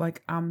to look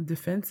like I'm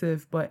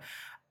defensive, but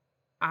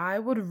I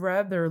would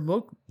rather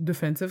look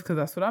defensive because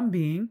that's what I'm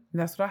being.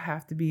 That's what I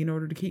have to be in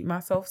order to keep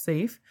myself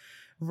safe,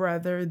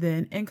 rather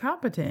than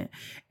incompetent.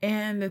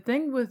 And the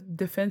thing with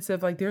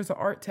defensive, like there's an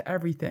art to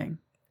everything.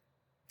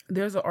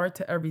 There's an art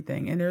to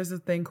everything. And there's a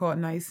thing called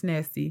nice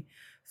nasty.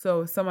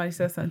 So if somebody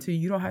says something to you,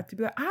 you don't have to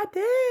be like, I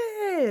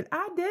did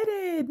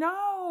it.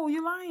 No,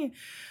 you're lying.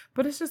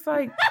 But it's just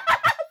like,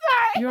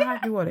 you don't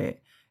have to do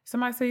it.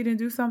 Somebody say you didn't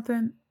do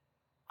something.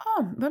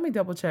 Oh, let me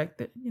double check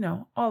that.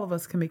 All of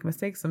us can make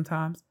mistakes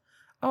sometimes.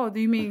 Oh,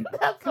 do you mean,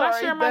 can I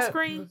share my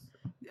screen?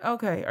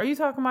 Okay. Are you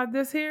talking about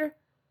this here?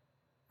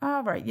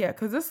 All right. Yeah.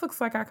 Because this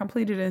looks like I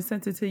completed it and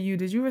sent it to you.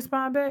 Did you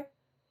respond back?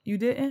 You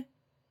didn't?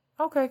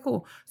 Okay,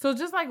 cool. So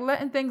just like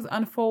letting things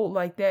unfold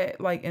like that,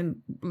 like,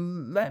 and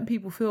letting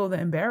people feel the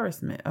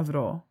embarrassment of it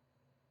all.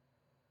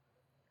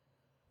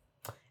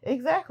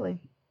 Exactly.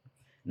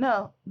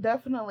 No,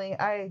 definitely.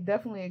 I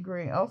definitely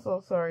agree.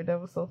 Also, sorry, that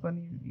was so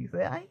funny. You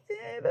said I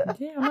did.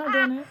 Yeah, I'm not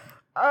doing it.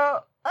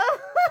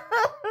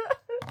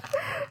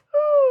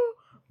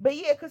 But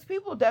yeah, because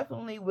people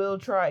definitely will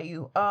try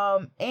you.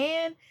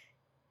 And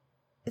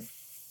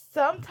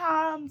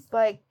sometimes,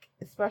 like,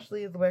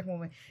 especially as a black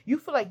woman, you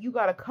feel like you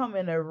gotta come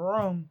in a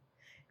room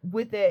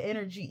with that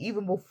energy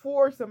even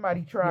before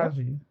somebody tries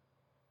you.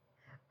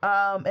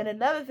 And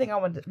another thing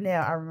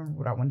now I remember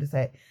what I wanted to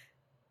say.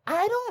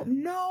 I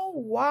don't know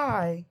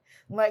why,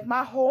 like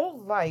my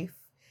whole life,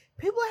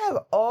 people have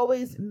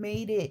always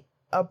made it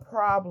a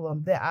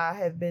problem that I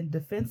have been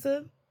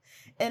defensive.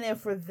 And then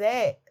for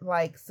that,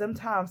 like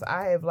sometimes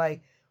I have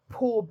like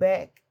pulled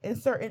back in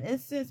certain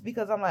instances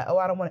because I'm like, oh,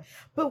 I don't want to.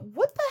 But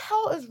what the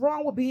hell is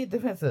wrong with being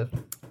defensive?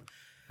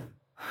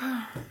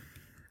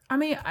 I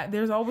mean,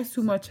 there's always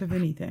too much of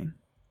anything.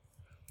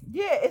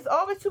 Yeah, it's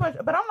always too much.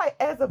 But I'm like,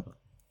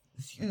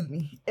 excuse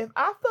me, if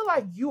I feel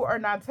like you are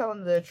not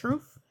telling the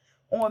truth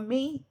on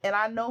me, and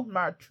I know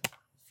my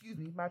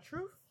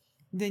truth,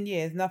 then yeah,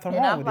 there's nothing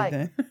wrong with like,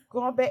 it then.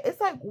 Going back,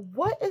 it's like,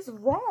 what is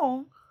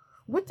wrong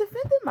with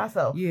defending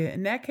myself? Yeah,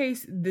 in that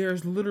case,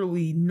 there's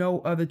literally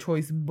no other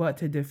choice but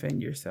to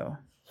defend yourself.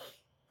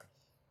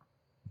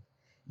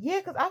 Yeah,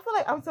 because I feel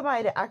like I'm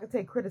somebody that I could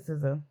take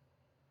criticism.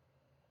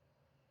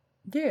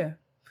 Yeah.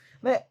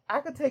 Like,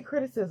 I could take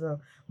criticism.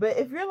 But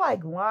if you're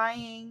like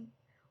lying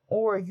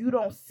or you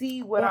don't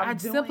see what I'm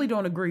doing. I simply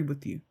don't agree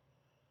with you.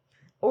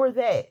 Or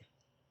that.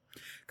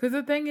 Because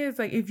the thing is,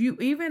 like,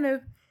 even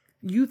if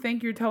you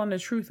think you're telling the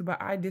truth,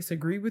 but I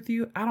disagree with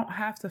you, I don't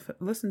have to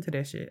listen to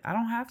that shit. I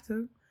don't have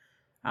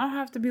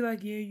to be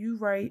like, yeah, you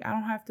right. I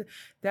don't have to.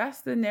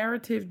 That's the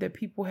narrative that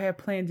people have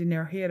planned in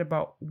their head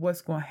about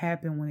what's going to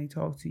happen when they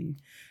talk to you.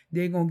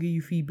 They're going to give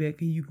you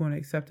feedback and you're going to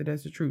accept it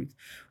as the truth.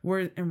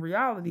 Whereas in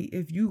reality,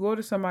 if you go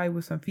to somebody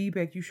with some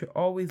feedback, you should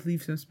always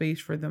leave some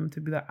space for them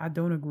to be like, I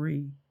don't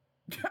agree.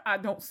 I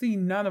don't see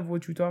none of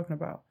what you're talking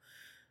about.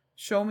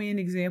 Show me an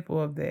example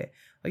of that.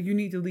 Like, you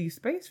need to leave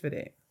space for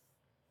that.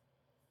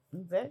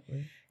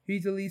 Exactly. You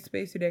need to leave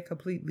space for that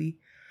completely.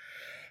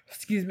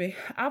 Excuse me.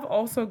 I've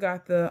also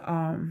got the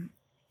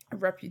a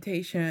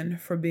reputation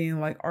for being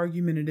like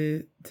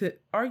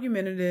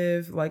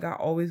argumentative. Like I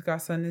always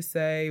got something to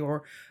say,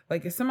 or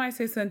like if somebody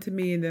says something to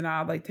me and then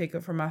I like take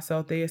it for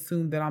myself, they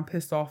assume that I'm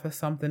pissed off at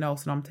something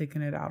else and I'm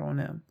taking it out on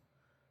them.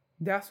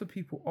 That's what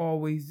people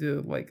always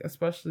do, like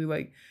especially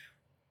like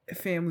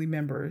family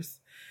members.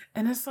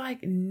 And it's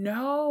like,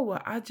 no,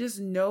 I just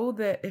know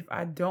that if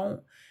I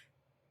don't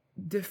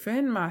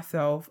defend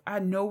myself, I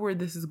know where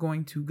this is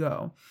going to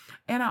go.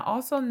 And I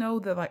also know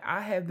that like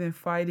I have been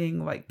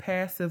fighting like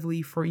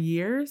passively for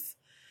years,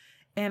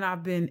 and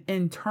I've been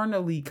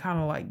internally kind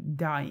of like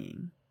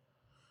dying.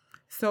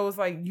 So it's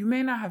like you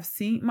may not have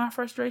seen my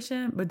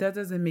frustration, but that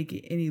doesn't make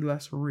it any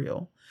less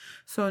real.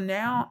 So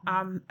now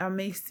I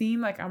may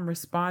seem like I'm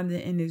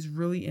responding in this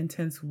really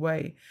intense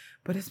way,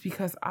 but it's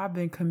because I've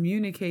been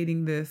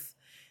communicating this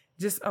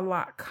just a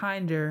lot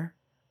kinder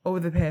over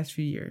the past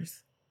few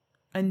years,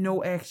 and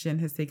no action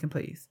has taken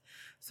place.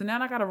 So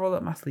now I got to roll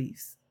up my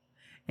sleeves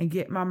and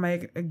get my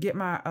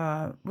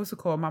what's it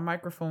called, my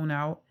microphone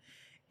out,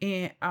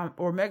 and I thought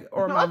you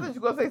were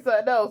gonna say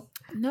something else.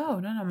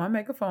 No, my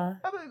megaphone.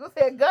 I thought you were gonna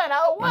say a gun.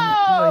 Oh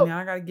wow! Now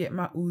I gotta get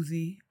my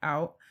Uzi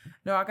out.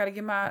 No, I gotta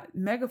get my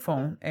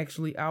megaphone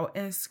actually out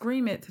and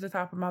scream it to the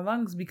top of my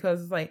lungs,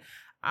 because like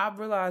I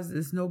realize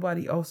there's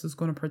nobody else is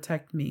gonna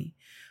protect me.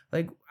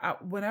 Like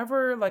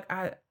whenever like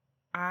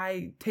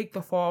I take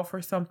the fall for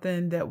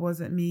something that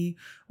wasn't me,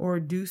 or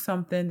do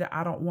something that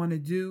I don't want to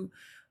do,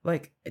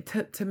 like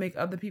to make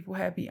other people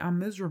happy, I'm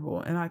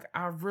miserable. And like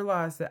I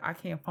realized that I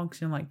can't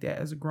function like that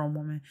as a grown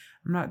woman.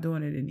 I'm not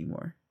doing it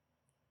anymore.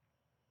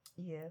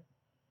 Yeah,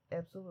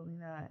 absolutely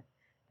not.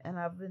 And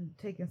I've been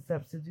taking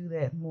steps to do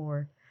that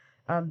more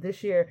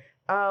this year.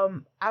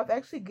 I've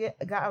actually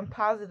gotten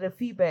positive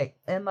feedback,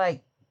 and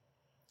like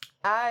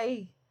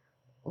I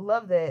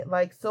love that.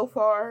 Like so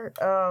far,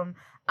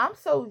 I'm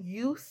so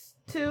used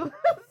to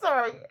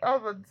sorry, I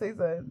was about to say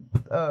something.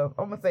 I'm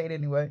gonna say it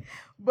anyway.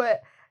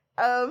 But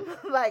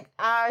like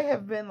I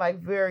have been like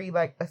very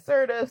like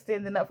assertive,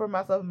 standing up for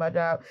myself in my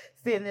job,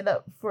 standing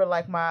up for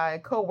like my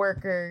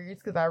coworkers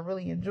because I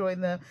really enjoy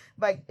them,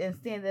 like, and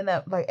standing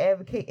up like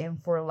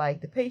advocating for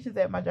like the patients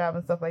at my job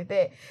and stuff like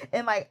that.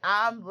 And like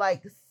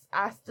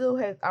I'm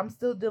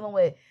still dealing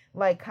with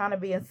like kind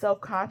of being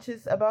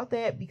self-conscious about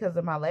that because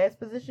of my last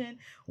position,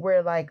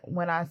 where like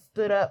when I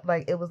stood up,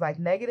 like it was like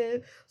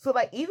negative. So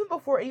like even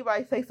before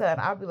anybody say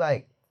something, I'll be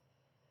like,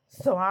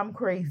 so I'm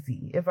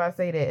crazy if I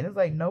say that. And it's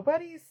like,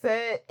 nobody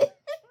said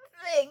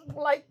anything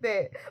like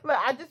that. Like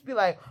I just be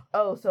like,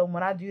 oh, so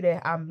when I do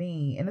that, I'm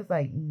mean. And it's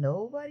like,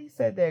 nobody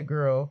said that,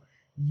 girl.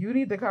 You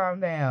need to calm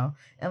down.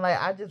 And like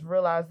I just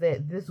realized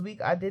that this week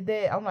I did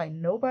that. I'm like,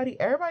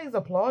 everybody's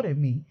applauding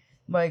me.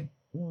 Like,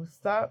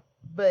 stop.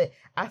 But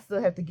I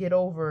still have to get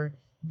over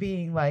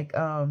being like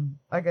I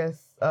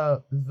guess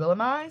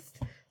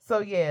villainized. So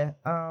yeah,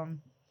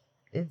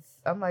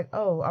 I'm like,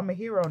 oh, I'm a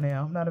hero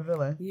now, I'm not a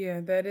villain. Yeah,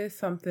 that is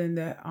something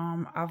that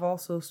I've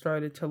also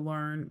started to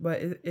learn,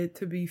 but it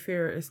to be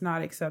fair, it's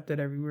not accepted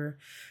everywhere.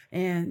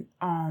 And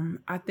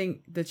I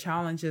think the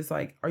challenge is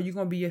like, are you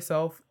gonna be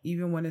yourself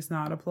even when it's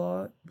not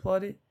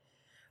applauded?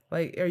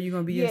 Like, are you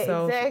gonna be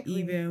yourself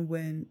even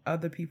when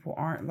other people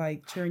aren't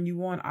like cheering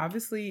you on?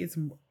 Obviously, it's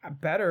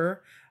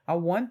better. I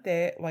want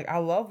that. Like, I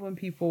love when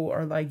people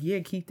are like,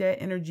 yeah, keep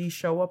that energy,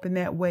 show up in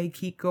that way,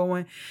 keep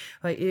going.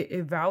 Like,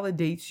 it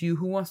validates you.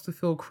 Who wants to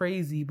feel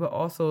crazy? But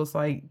also, it's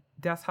like,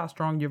 that's how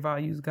strong your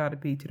values got to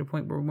be, to the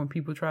point where when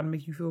people try to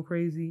make you feel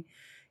crazy,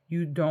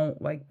 you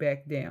don't like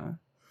back down.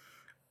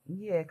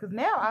 Yeah, because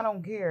now I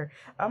don't care.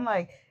 I'm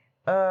like,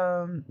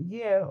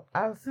 yeah,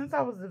 since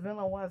I was the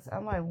villain once,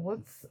 I'm like,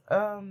 what's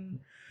why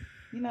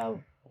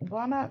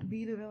not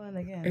be the villain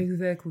again?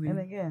 Exactly. And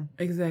again.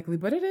 Exactly.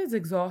 But it is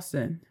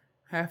exhausting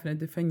having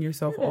to defend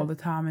yourself all the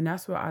time. And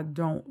that's what I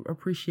don't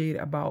appreciate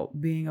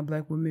about being a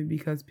Black woman,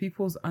 because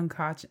people's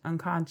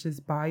unconscious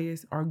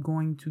bias are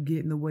going to get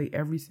in the way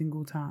every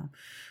single time.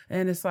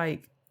 And it's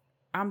like,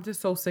 I'm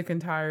just so sick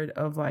and tired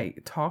of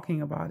like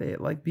talking about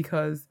it. Like,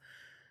 because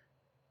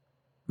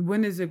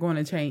when is it going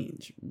to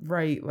change?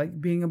 Right? Like,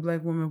 being a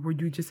Black woman where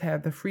you just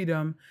have the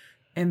freedom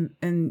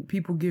and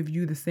people give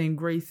you the same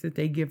grace that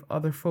they give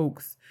other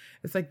folks.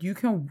 It's like you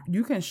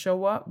can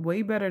show up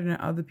way better than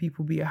other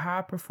people, be a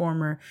high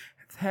performer,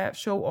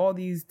 show all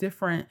these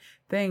different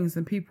things,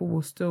 and people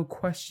will still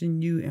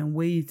question you in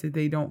ways that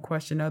they don't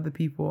question other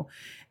people.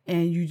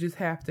 And you just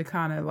have to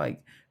kind of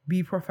like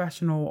be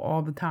professional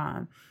all the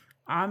time.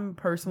 I'm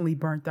personally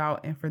burnt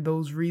out, and for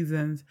those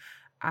reasons,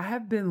 I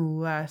have been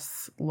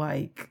less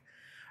like,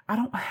 I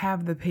don't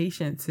have the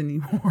patience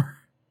anymore.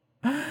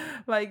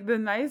 Like, the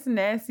nice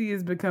nasty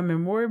is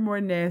becoming more and more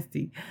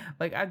nasty.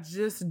 Like, I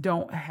just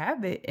don't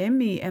have it in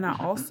me. And I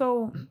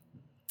also,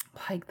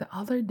 like, the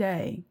other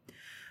day,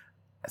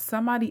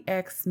 somebody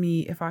asked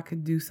me if I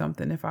could do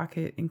something, if I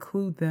could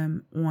include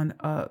them on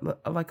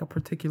a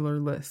particular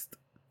list.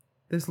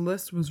 This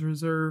list was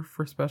reserved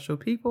for special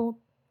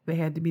people. They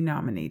had to be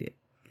nominated.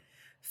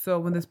 So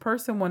when this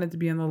person wanted to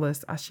be on the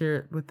list, I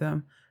shared with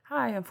them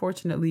hi,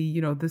 unfortunately,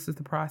 this is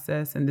the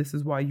process and this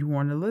is why you were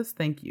on the list.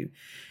 Thank you.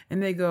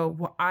 And they go,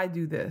 well, I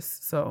do this.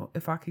 So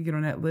if I could get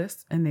on that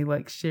list, and they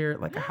like share it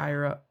like a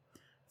higher up.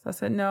 So I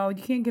said, no,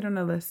 you can't get on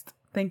the list.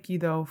 Thank you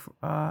though.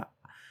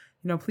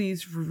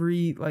 Please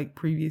read like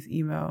previous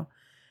email.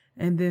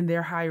 And then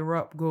their higher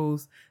up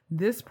goes,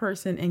 this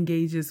person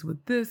engages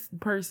with this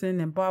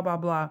person and blah, blah,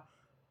 blah.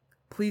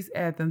 Please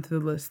add them to the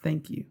list.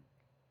 Thank you.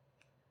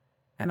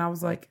 And I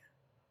was like,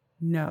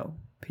 no,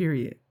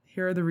 period.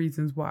 Here are the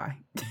reasons why.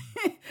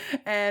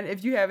 And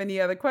if you have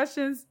any other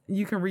questions,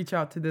 you can reach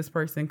out to this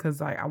person,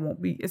 because I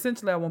won't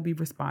be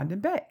responding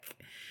back.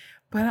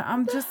 But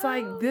I'm just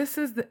like, this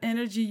is the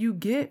energy you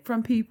get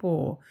from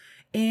people.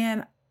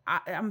 And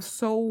I'm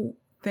so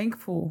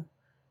thankful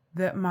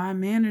that my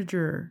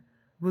manager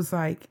was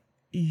like,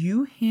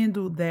 you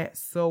handled that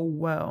so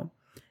well.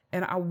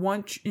 And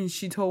and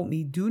she told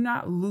me, do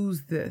not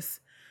lose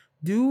this.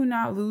 Do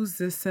not lose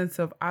this sense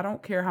of, I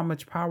don't care how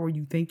much power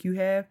you think you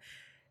have.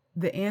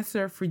 The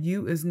answer for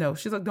you is no.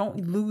 She's like,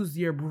 don't lose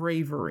your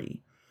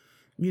bravery.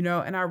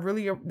 And I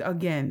really,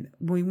 again,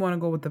 when we want to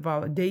go with the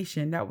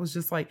validation, that was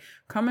just like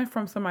coming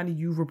from somebody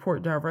you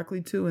report directly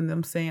to, and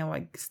them saying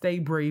like, stay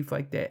brave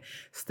like that.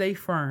 Stay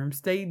firm.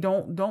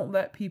 Don't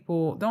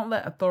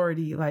let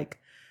authority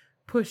like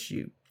push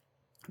you.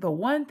 The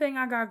one thing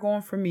I got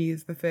going for me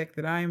is the fact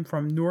that I am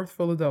from North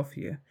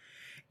Philadelphia,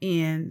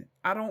 and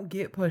I don't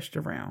get pushed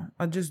around.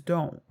 I just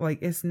don't.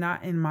 Like, it's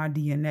not in my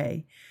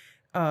DNA.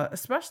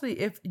 Especially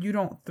if you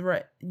won't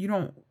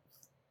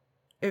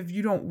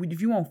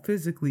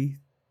physically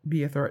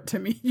be a threat to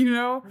me,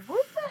 What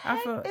the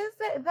heck is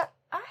that?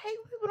 I hate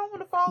when people don't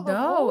want to follow the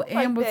rules. No,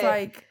 and was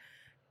like,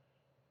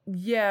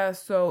 yeah,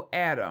 so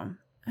Adam.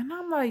 And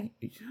I'm like,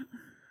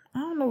 I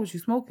don't know what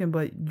you're smoking,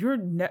 but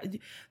the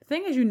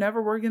thing is, you never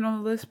were getting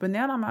on the list, but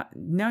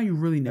now you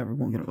really never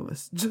going to get on the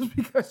list just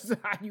because of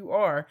how you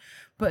are.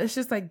 But it's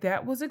just like,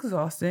 that was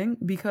exhausting,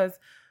 because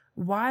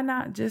why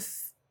not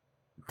just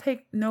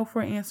take no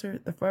for an answer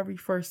the very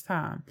first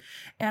time?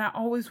 And I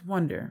always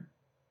wonder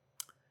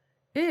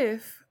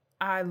if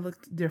I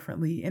looked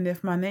differently, and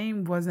if my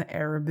name wasn't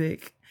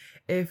Arabic,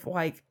 if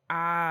like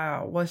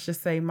let's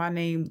just say my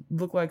name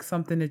looked like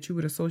something that you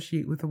would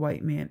associate with a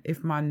white man,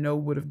 if my no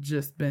would have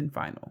just been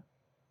final.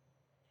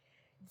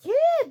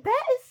 Yeah,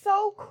 that is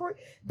so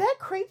that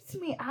creeps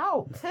me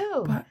out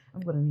too. But I'm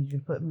gonna need you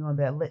to put me on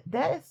that list.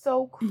 That is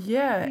so creepy.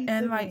 Yeah,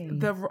 and like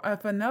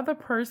if another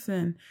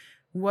person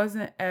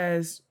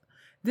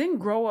didn't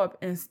grow up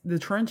in the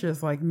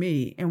trenches like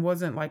me, and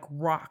wasn't like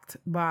rocked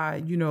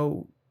by,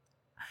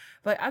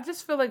 like, I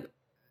just feel like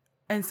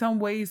in some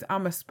ways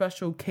I'm a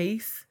special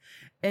case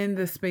in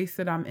the space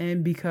that I'm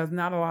in, because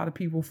not a lot of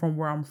people from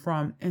where I'm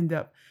from end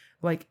up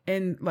like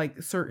in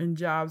like certain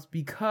jobs,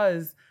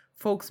 because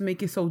folks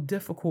make it so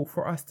difficult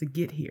for us to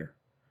get here.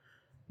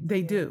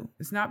 They do.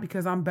 It's not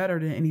because I'm better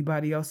than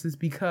anybody else. It's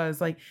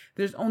because like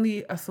there's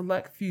only a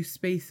select few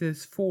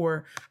spaces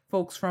for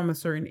folks from a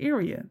certain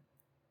area.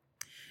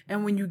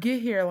 And when you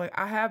get here, like,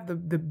 I have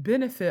the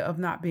benefit of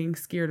not being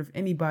scared of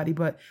anybody.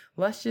 But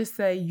let's just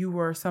say you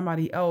were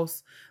somebody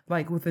else,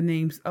 like with the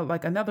names,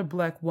 like another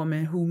Black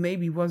woman who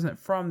maybe wasn't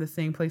from the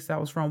same place I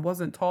was from,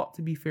 wasn't taught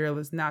to be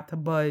fearless, not to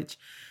budge.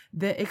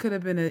 Then it could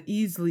have been an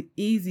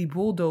easy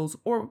bulldoze.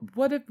 Or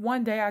what if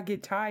one day I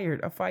get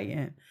tired of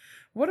fighting?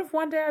 What if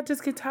one day I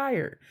just get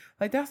tired?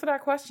 Like, that's what I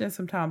question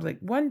sometimes. Like,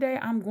 one day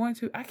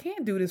I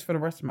can't do this for the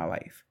rest of my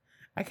life.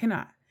 I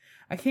cannot.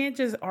 I can't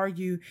just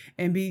argue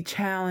and be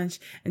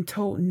challenged and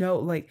told no.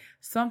 Like,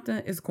 something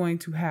is going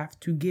to have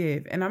to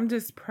give. And I'm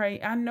just praying.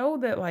 I know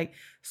that like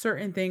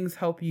certain things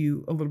help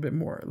you a little bit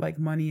more, like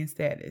money and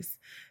status.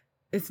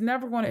 It's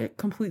never going to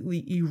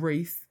completely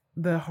erase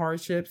the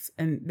hardships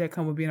and that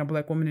come with being a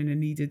Black woman and the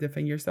need to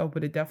defend yourself,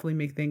 but it definitely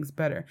make things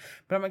better.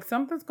 But I'm like,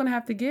 something's going to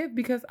have to give,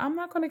 because I'm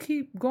not going to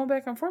keep going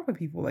back and forth with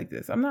people like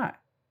this. I'm not.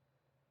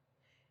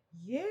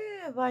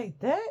 Yeah, like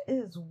that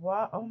is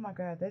why. Oh my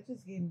God, that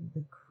just gave me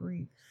the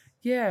creeps.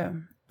 Yeah,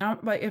 I'm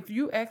like,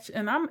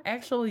 I'm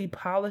actually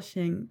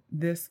polishing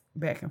this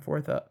back and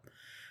forth up.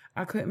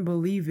 I couldn't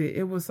believe it.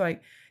 It was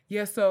like,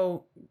 yeah,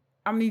 so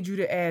I need you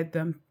to add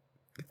them.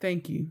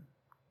 Thank you.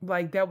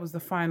 Like, that was the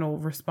final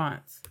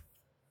response.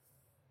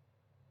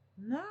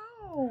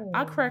 No.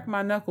 I cracked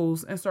my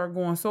knuckles and started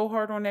going so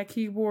hard on that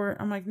keyboard.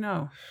 I'm like,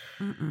 no.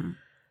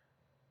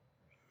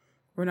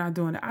 We're not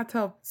doing it.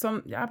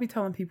 I'll be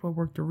telling people at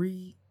work to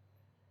read.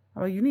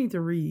 Oh, you need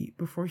to read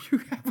before you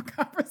have a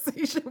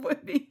conversation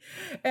with me.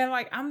 And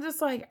like, I'm just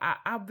like,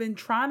 I've been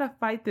trying to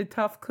fight the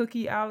tough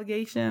cookie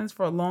allegations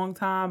for a long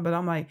time, but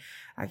I'm like,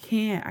 I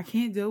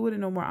can't deal with it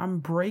no more. I'm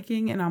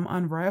breaking and I'm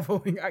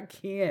unraveling. I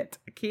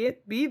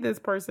can't be this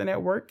person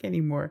at work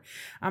anymore.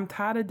 I'm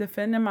tired of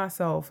defending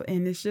myself.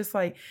 And it's just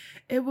like,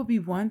 it would be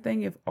one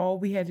thing if all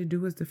we had to do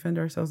was defend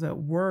ourselves at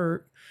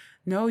work.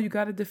 No, you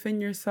got to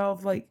defend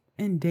yourself like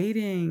in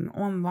dating,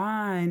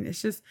 online.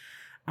 It's just,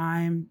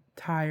 I'm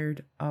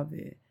tired of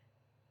it.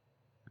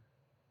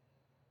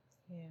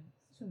 Yeah,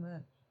 it's too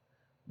much.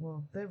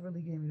 Well, that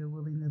really gave me the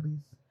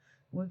willy-nillies.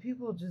 when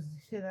people just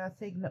should not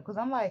take no, because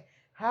I'm like,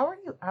 how are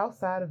you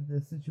outside of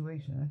this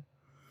situation?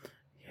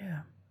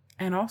 Yeah.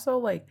 And also,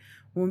 like,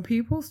 when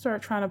people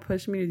start trying to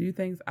push me to do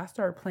things, I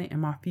start planting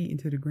my feet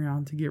into the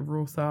ground to get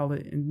real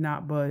solid and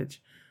not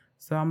budge.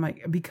 So I'm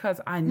like, because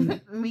I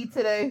me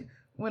today,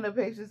 when a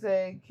patient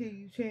said, "Can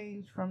you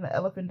change from the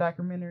elephant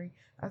documentary?"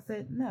 I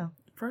said, "No."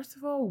 First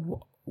of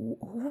all,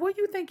 where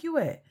you think you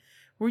at?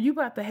 Where you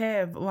about to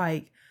have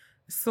like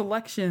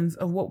selections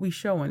of what we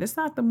showing? It's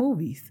not the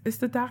movies. It's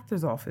the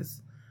doctor's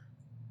office.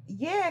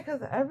 Yeah,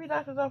 because every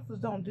doctor's office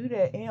don't do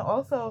that, and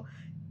also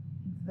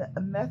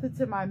the method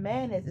to my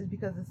madness is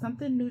because it's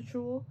something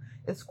neutral,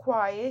 it's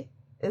quiet,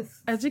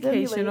 it's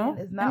educational,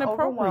 it's not and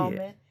appropriate.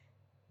 overwhelming.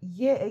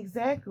 Yeah,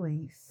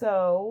 exactly.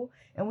 So,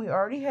 and we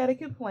already had a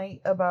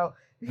complaint about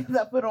because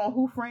I put on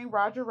Who Framed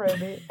Roger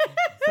Rabbit.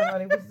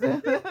 Somebody was.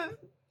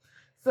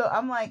 So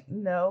I'm like,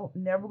 no,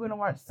 never gonna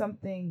watch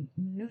something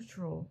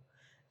neutral,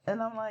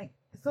 and I'm like,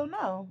 so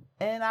no,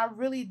 and I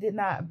really did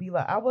not be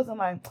like, I wasn't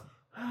like,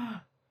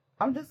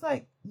 I'm just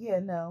like, yeah,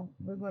 no,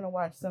 we're gonna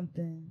watch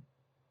something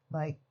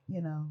like,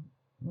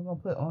 we're gonna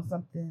put on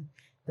something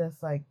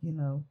that's like,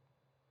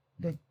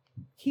 that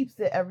keeps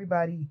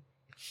everybody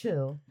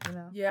chill.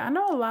 Yeah, I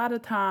know a lot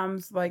of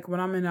times, like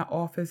when I'm in an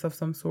office of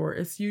some sort,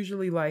 it's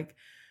usually like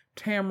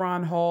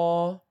Tamron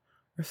Hall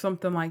or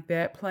something like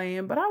that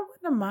playing, but I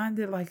wouldn't have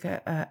minded like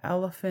a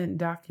elephant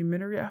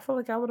documentary. I feel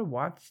like I would have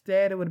watched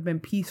that. It would have been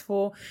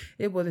peaceful.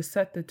 It would have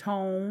set the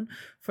tone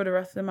for the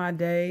rest of my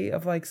day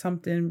of like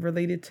something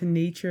related to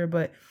nature.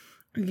 But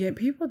again,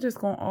 people just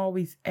gonna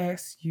always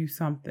ask you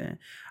something.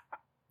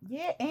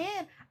 Yeah,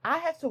 and I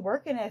have to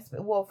work in that.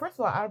 Well, first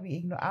of all, I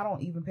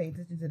don't even pay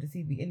attention to the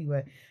TV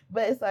anyway.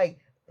 But it's like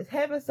it's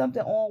having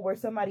something on where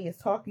somebody is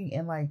talking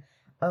in like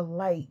a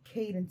light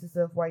cadence and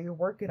stuff while you're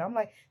working. I'm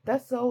like,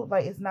 that's so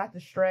like it's not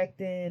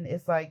distracting.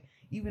 It's like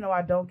even though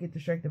I don't get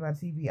distracted by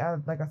TV,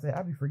 like I said,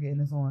 I'll be forgetting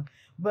this on.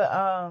 But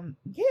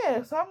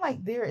yeah. So I'm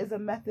like, there is a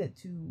method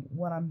to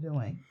what I'm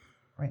doing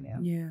right now.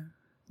 Yeah.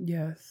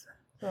 Yes.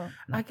 So,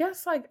 I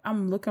guess like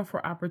I'm looking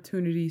for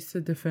opportunities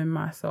to defend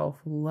myself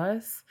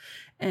less.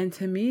 And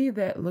to me,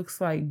 that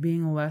looks like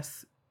being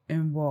less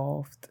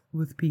involved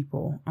with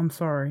people. I'm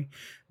sorry.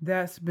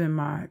 That's been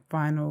my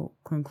final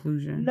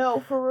conclusion. No,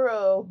 for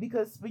real.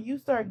 Because when you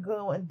start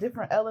going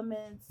different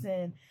elements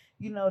and,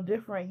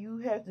 different, you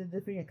have to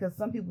different, because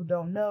some people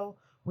don't know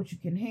what you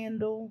can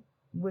handle,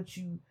 what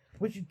you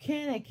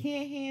can and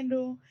can't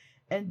handle.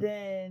 And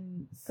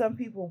then some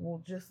people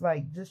will just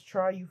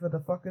try you for the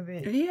fuck of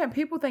it. Yeah,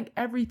 people think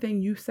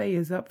everything you say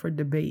is up for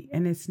debate,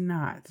 and it's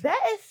not.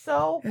 That is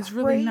so it's crazy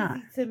really not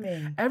to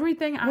me.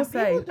 Everything I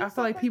say, I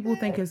feel like people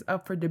think is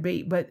up for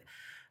debate. But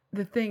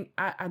the thing,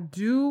 I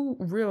do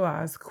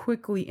realize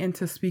quickly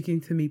into speaking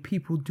to me,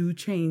 people do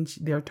change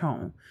their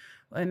tone.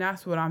 And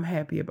that's what I'm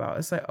happy about.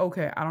 It's like,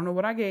 okay, I don't know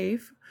what I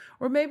gave.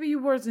 Or maybe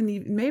you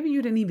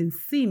didn't even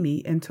see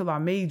me until I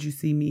made you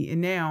see me. And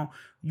now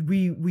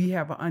we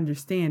have an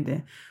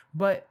understanding.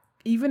 But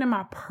even in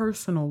my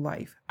personal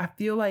life, I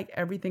feel like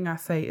everything I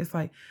say is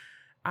like,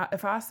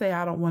 if I say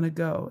I don't want to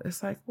go,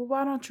 it's like, well,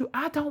 why don't you?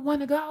 I don't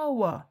want to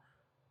go.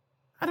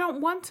 I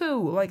don't want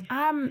to. Like,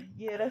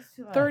 that's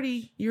too much.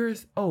 30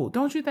 years old.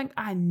 Don't you think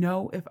I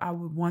know if I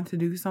would want to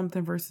do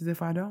something versus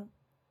if I don't?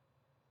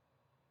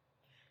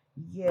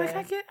 Yeah.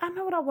 Like I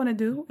know what I want to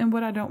do and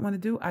what I don't want to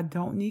do. I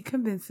don't need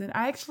convincing.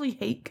 I actually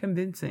hate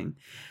convincing.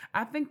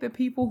 I think the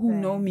people who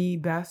know me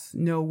best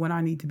know when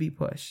I need to be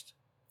pushed.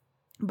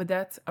 But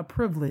that's a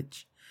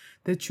privilege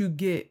that you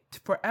get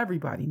for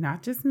everybody,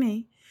 not just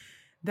me.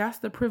 That's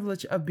the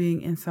privilege of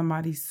being in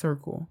somebody's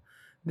circle.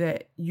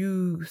 That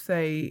you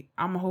say,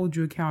 I'm going to hold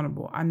you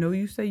accountable. I know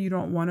you say you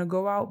don't want to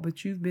go out,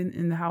 but you've been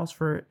in the house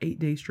for 8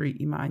 days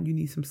straight, Iman. You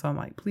need some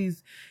sunlight.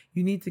 Please,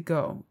 you need to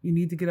go. You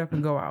need to get up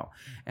and go out.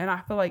 And I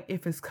feel like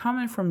if it's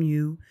coming from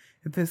you,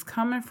 if it's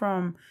coming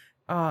from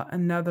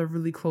another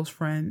really close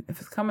friend, if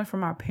it's coming from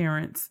my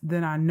parents,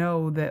 then I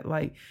know that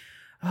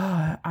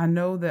I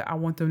know that I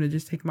want them to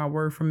just take my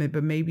word from it,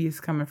 but maybe it's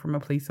coming from a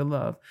place of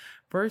love.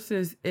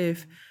 Versus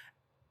if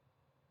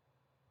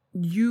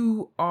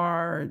you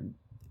are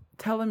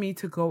telling me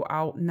to go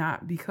out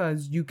not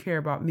because you care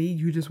about me,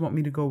 you just want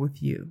me to go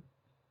with you.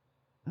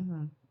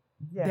 Mm-hmm.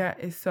 Yeah. That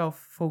is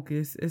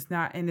self-focused. It's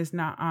not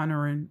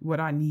honoring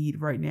what I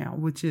need right now,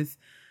 which is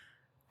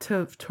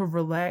to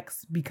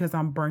relax because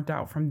I'm burnt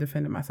out from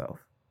defending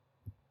myself.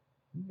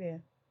 Yeah.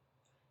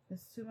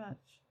 It's too much.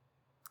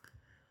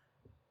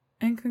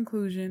 In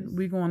conclusion,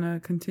 we're going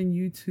to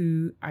continue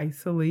to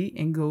isolate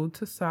and go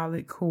to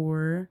solid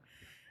core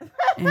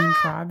and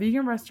try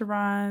vegan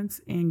restaurants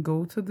and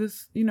go to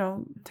this,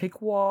 take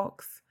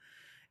walks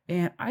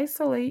and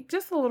isolate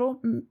just a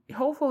little.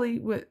 Hopefully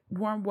with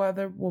warm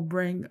weather will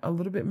bring a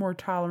little bit more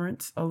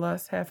tolerance,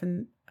 less of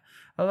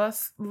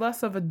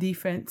a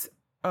defense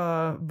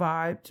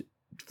vibe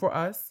for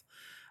us.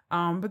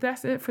 But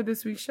that's it for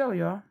this week's show,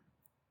 y'all.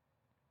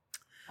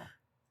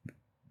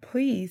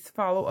 Please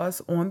follow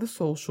us on the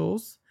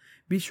socials.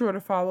 Be sure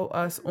to follow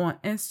us on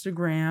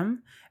Instagram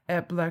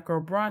at Black Girl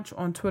Brunch,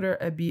 on Twitter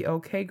at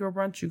BLK Girl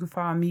Brunch. You can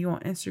follow me on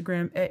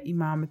Instagram at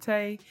Iman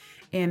Matei,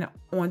 and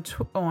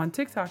on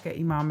TikTok at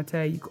Iman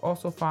Matei. You can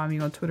also follow me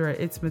on Twitter at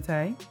It's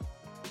Matei.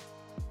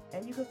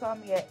 And you can follow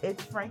me at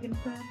It's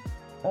Frankenson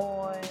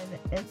on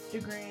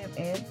Instagram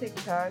and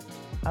TikTok.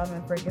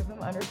 And Frankenson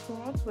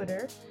 _ on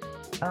Twitter.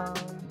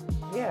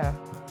 Yeah.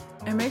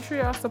 And make sure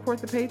y'all support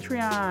the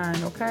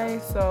Patreon, okay?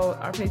 So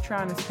our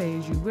Patreon is Pay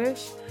As You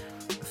Wish.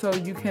 So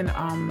you can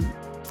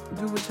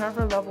do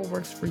whichever level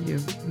works for you.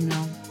 You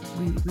know,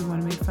 we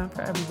want to make fun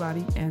for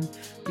everybody. And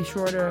be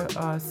sure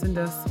to send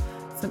us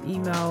some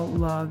email,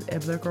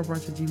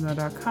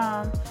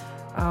 love@blackgirlbrunch@gmail.com.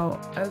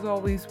 As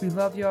always, we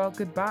love y'all.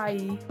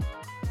 Goodbye.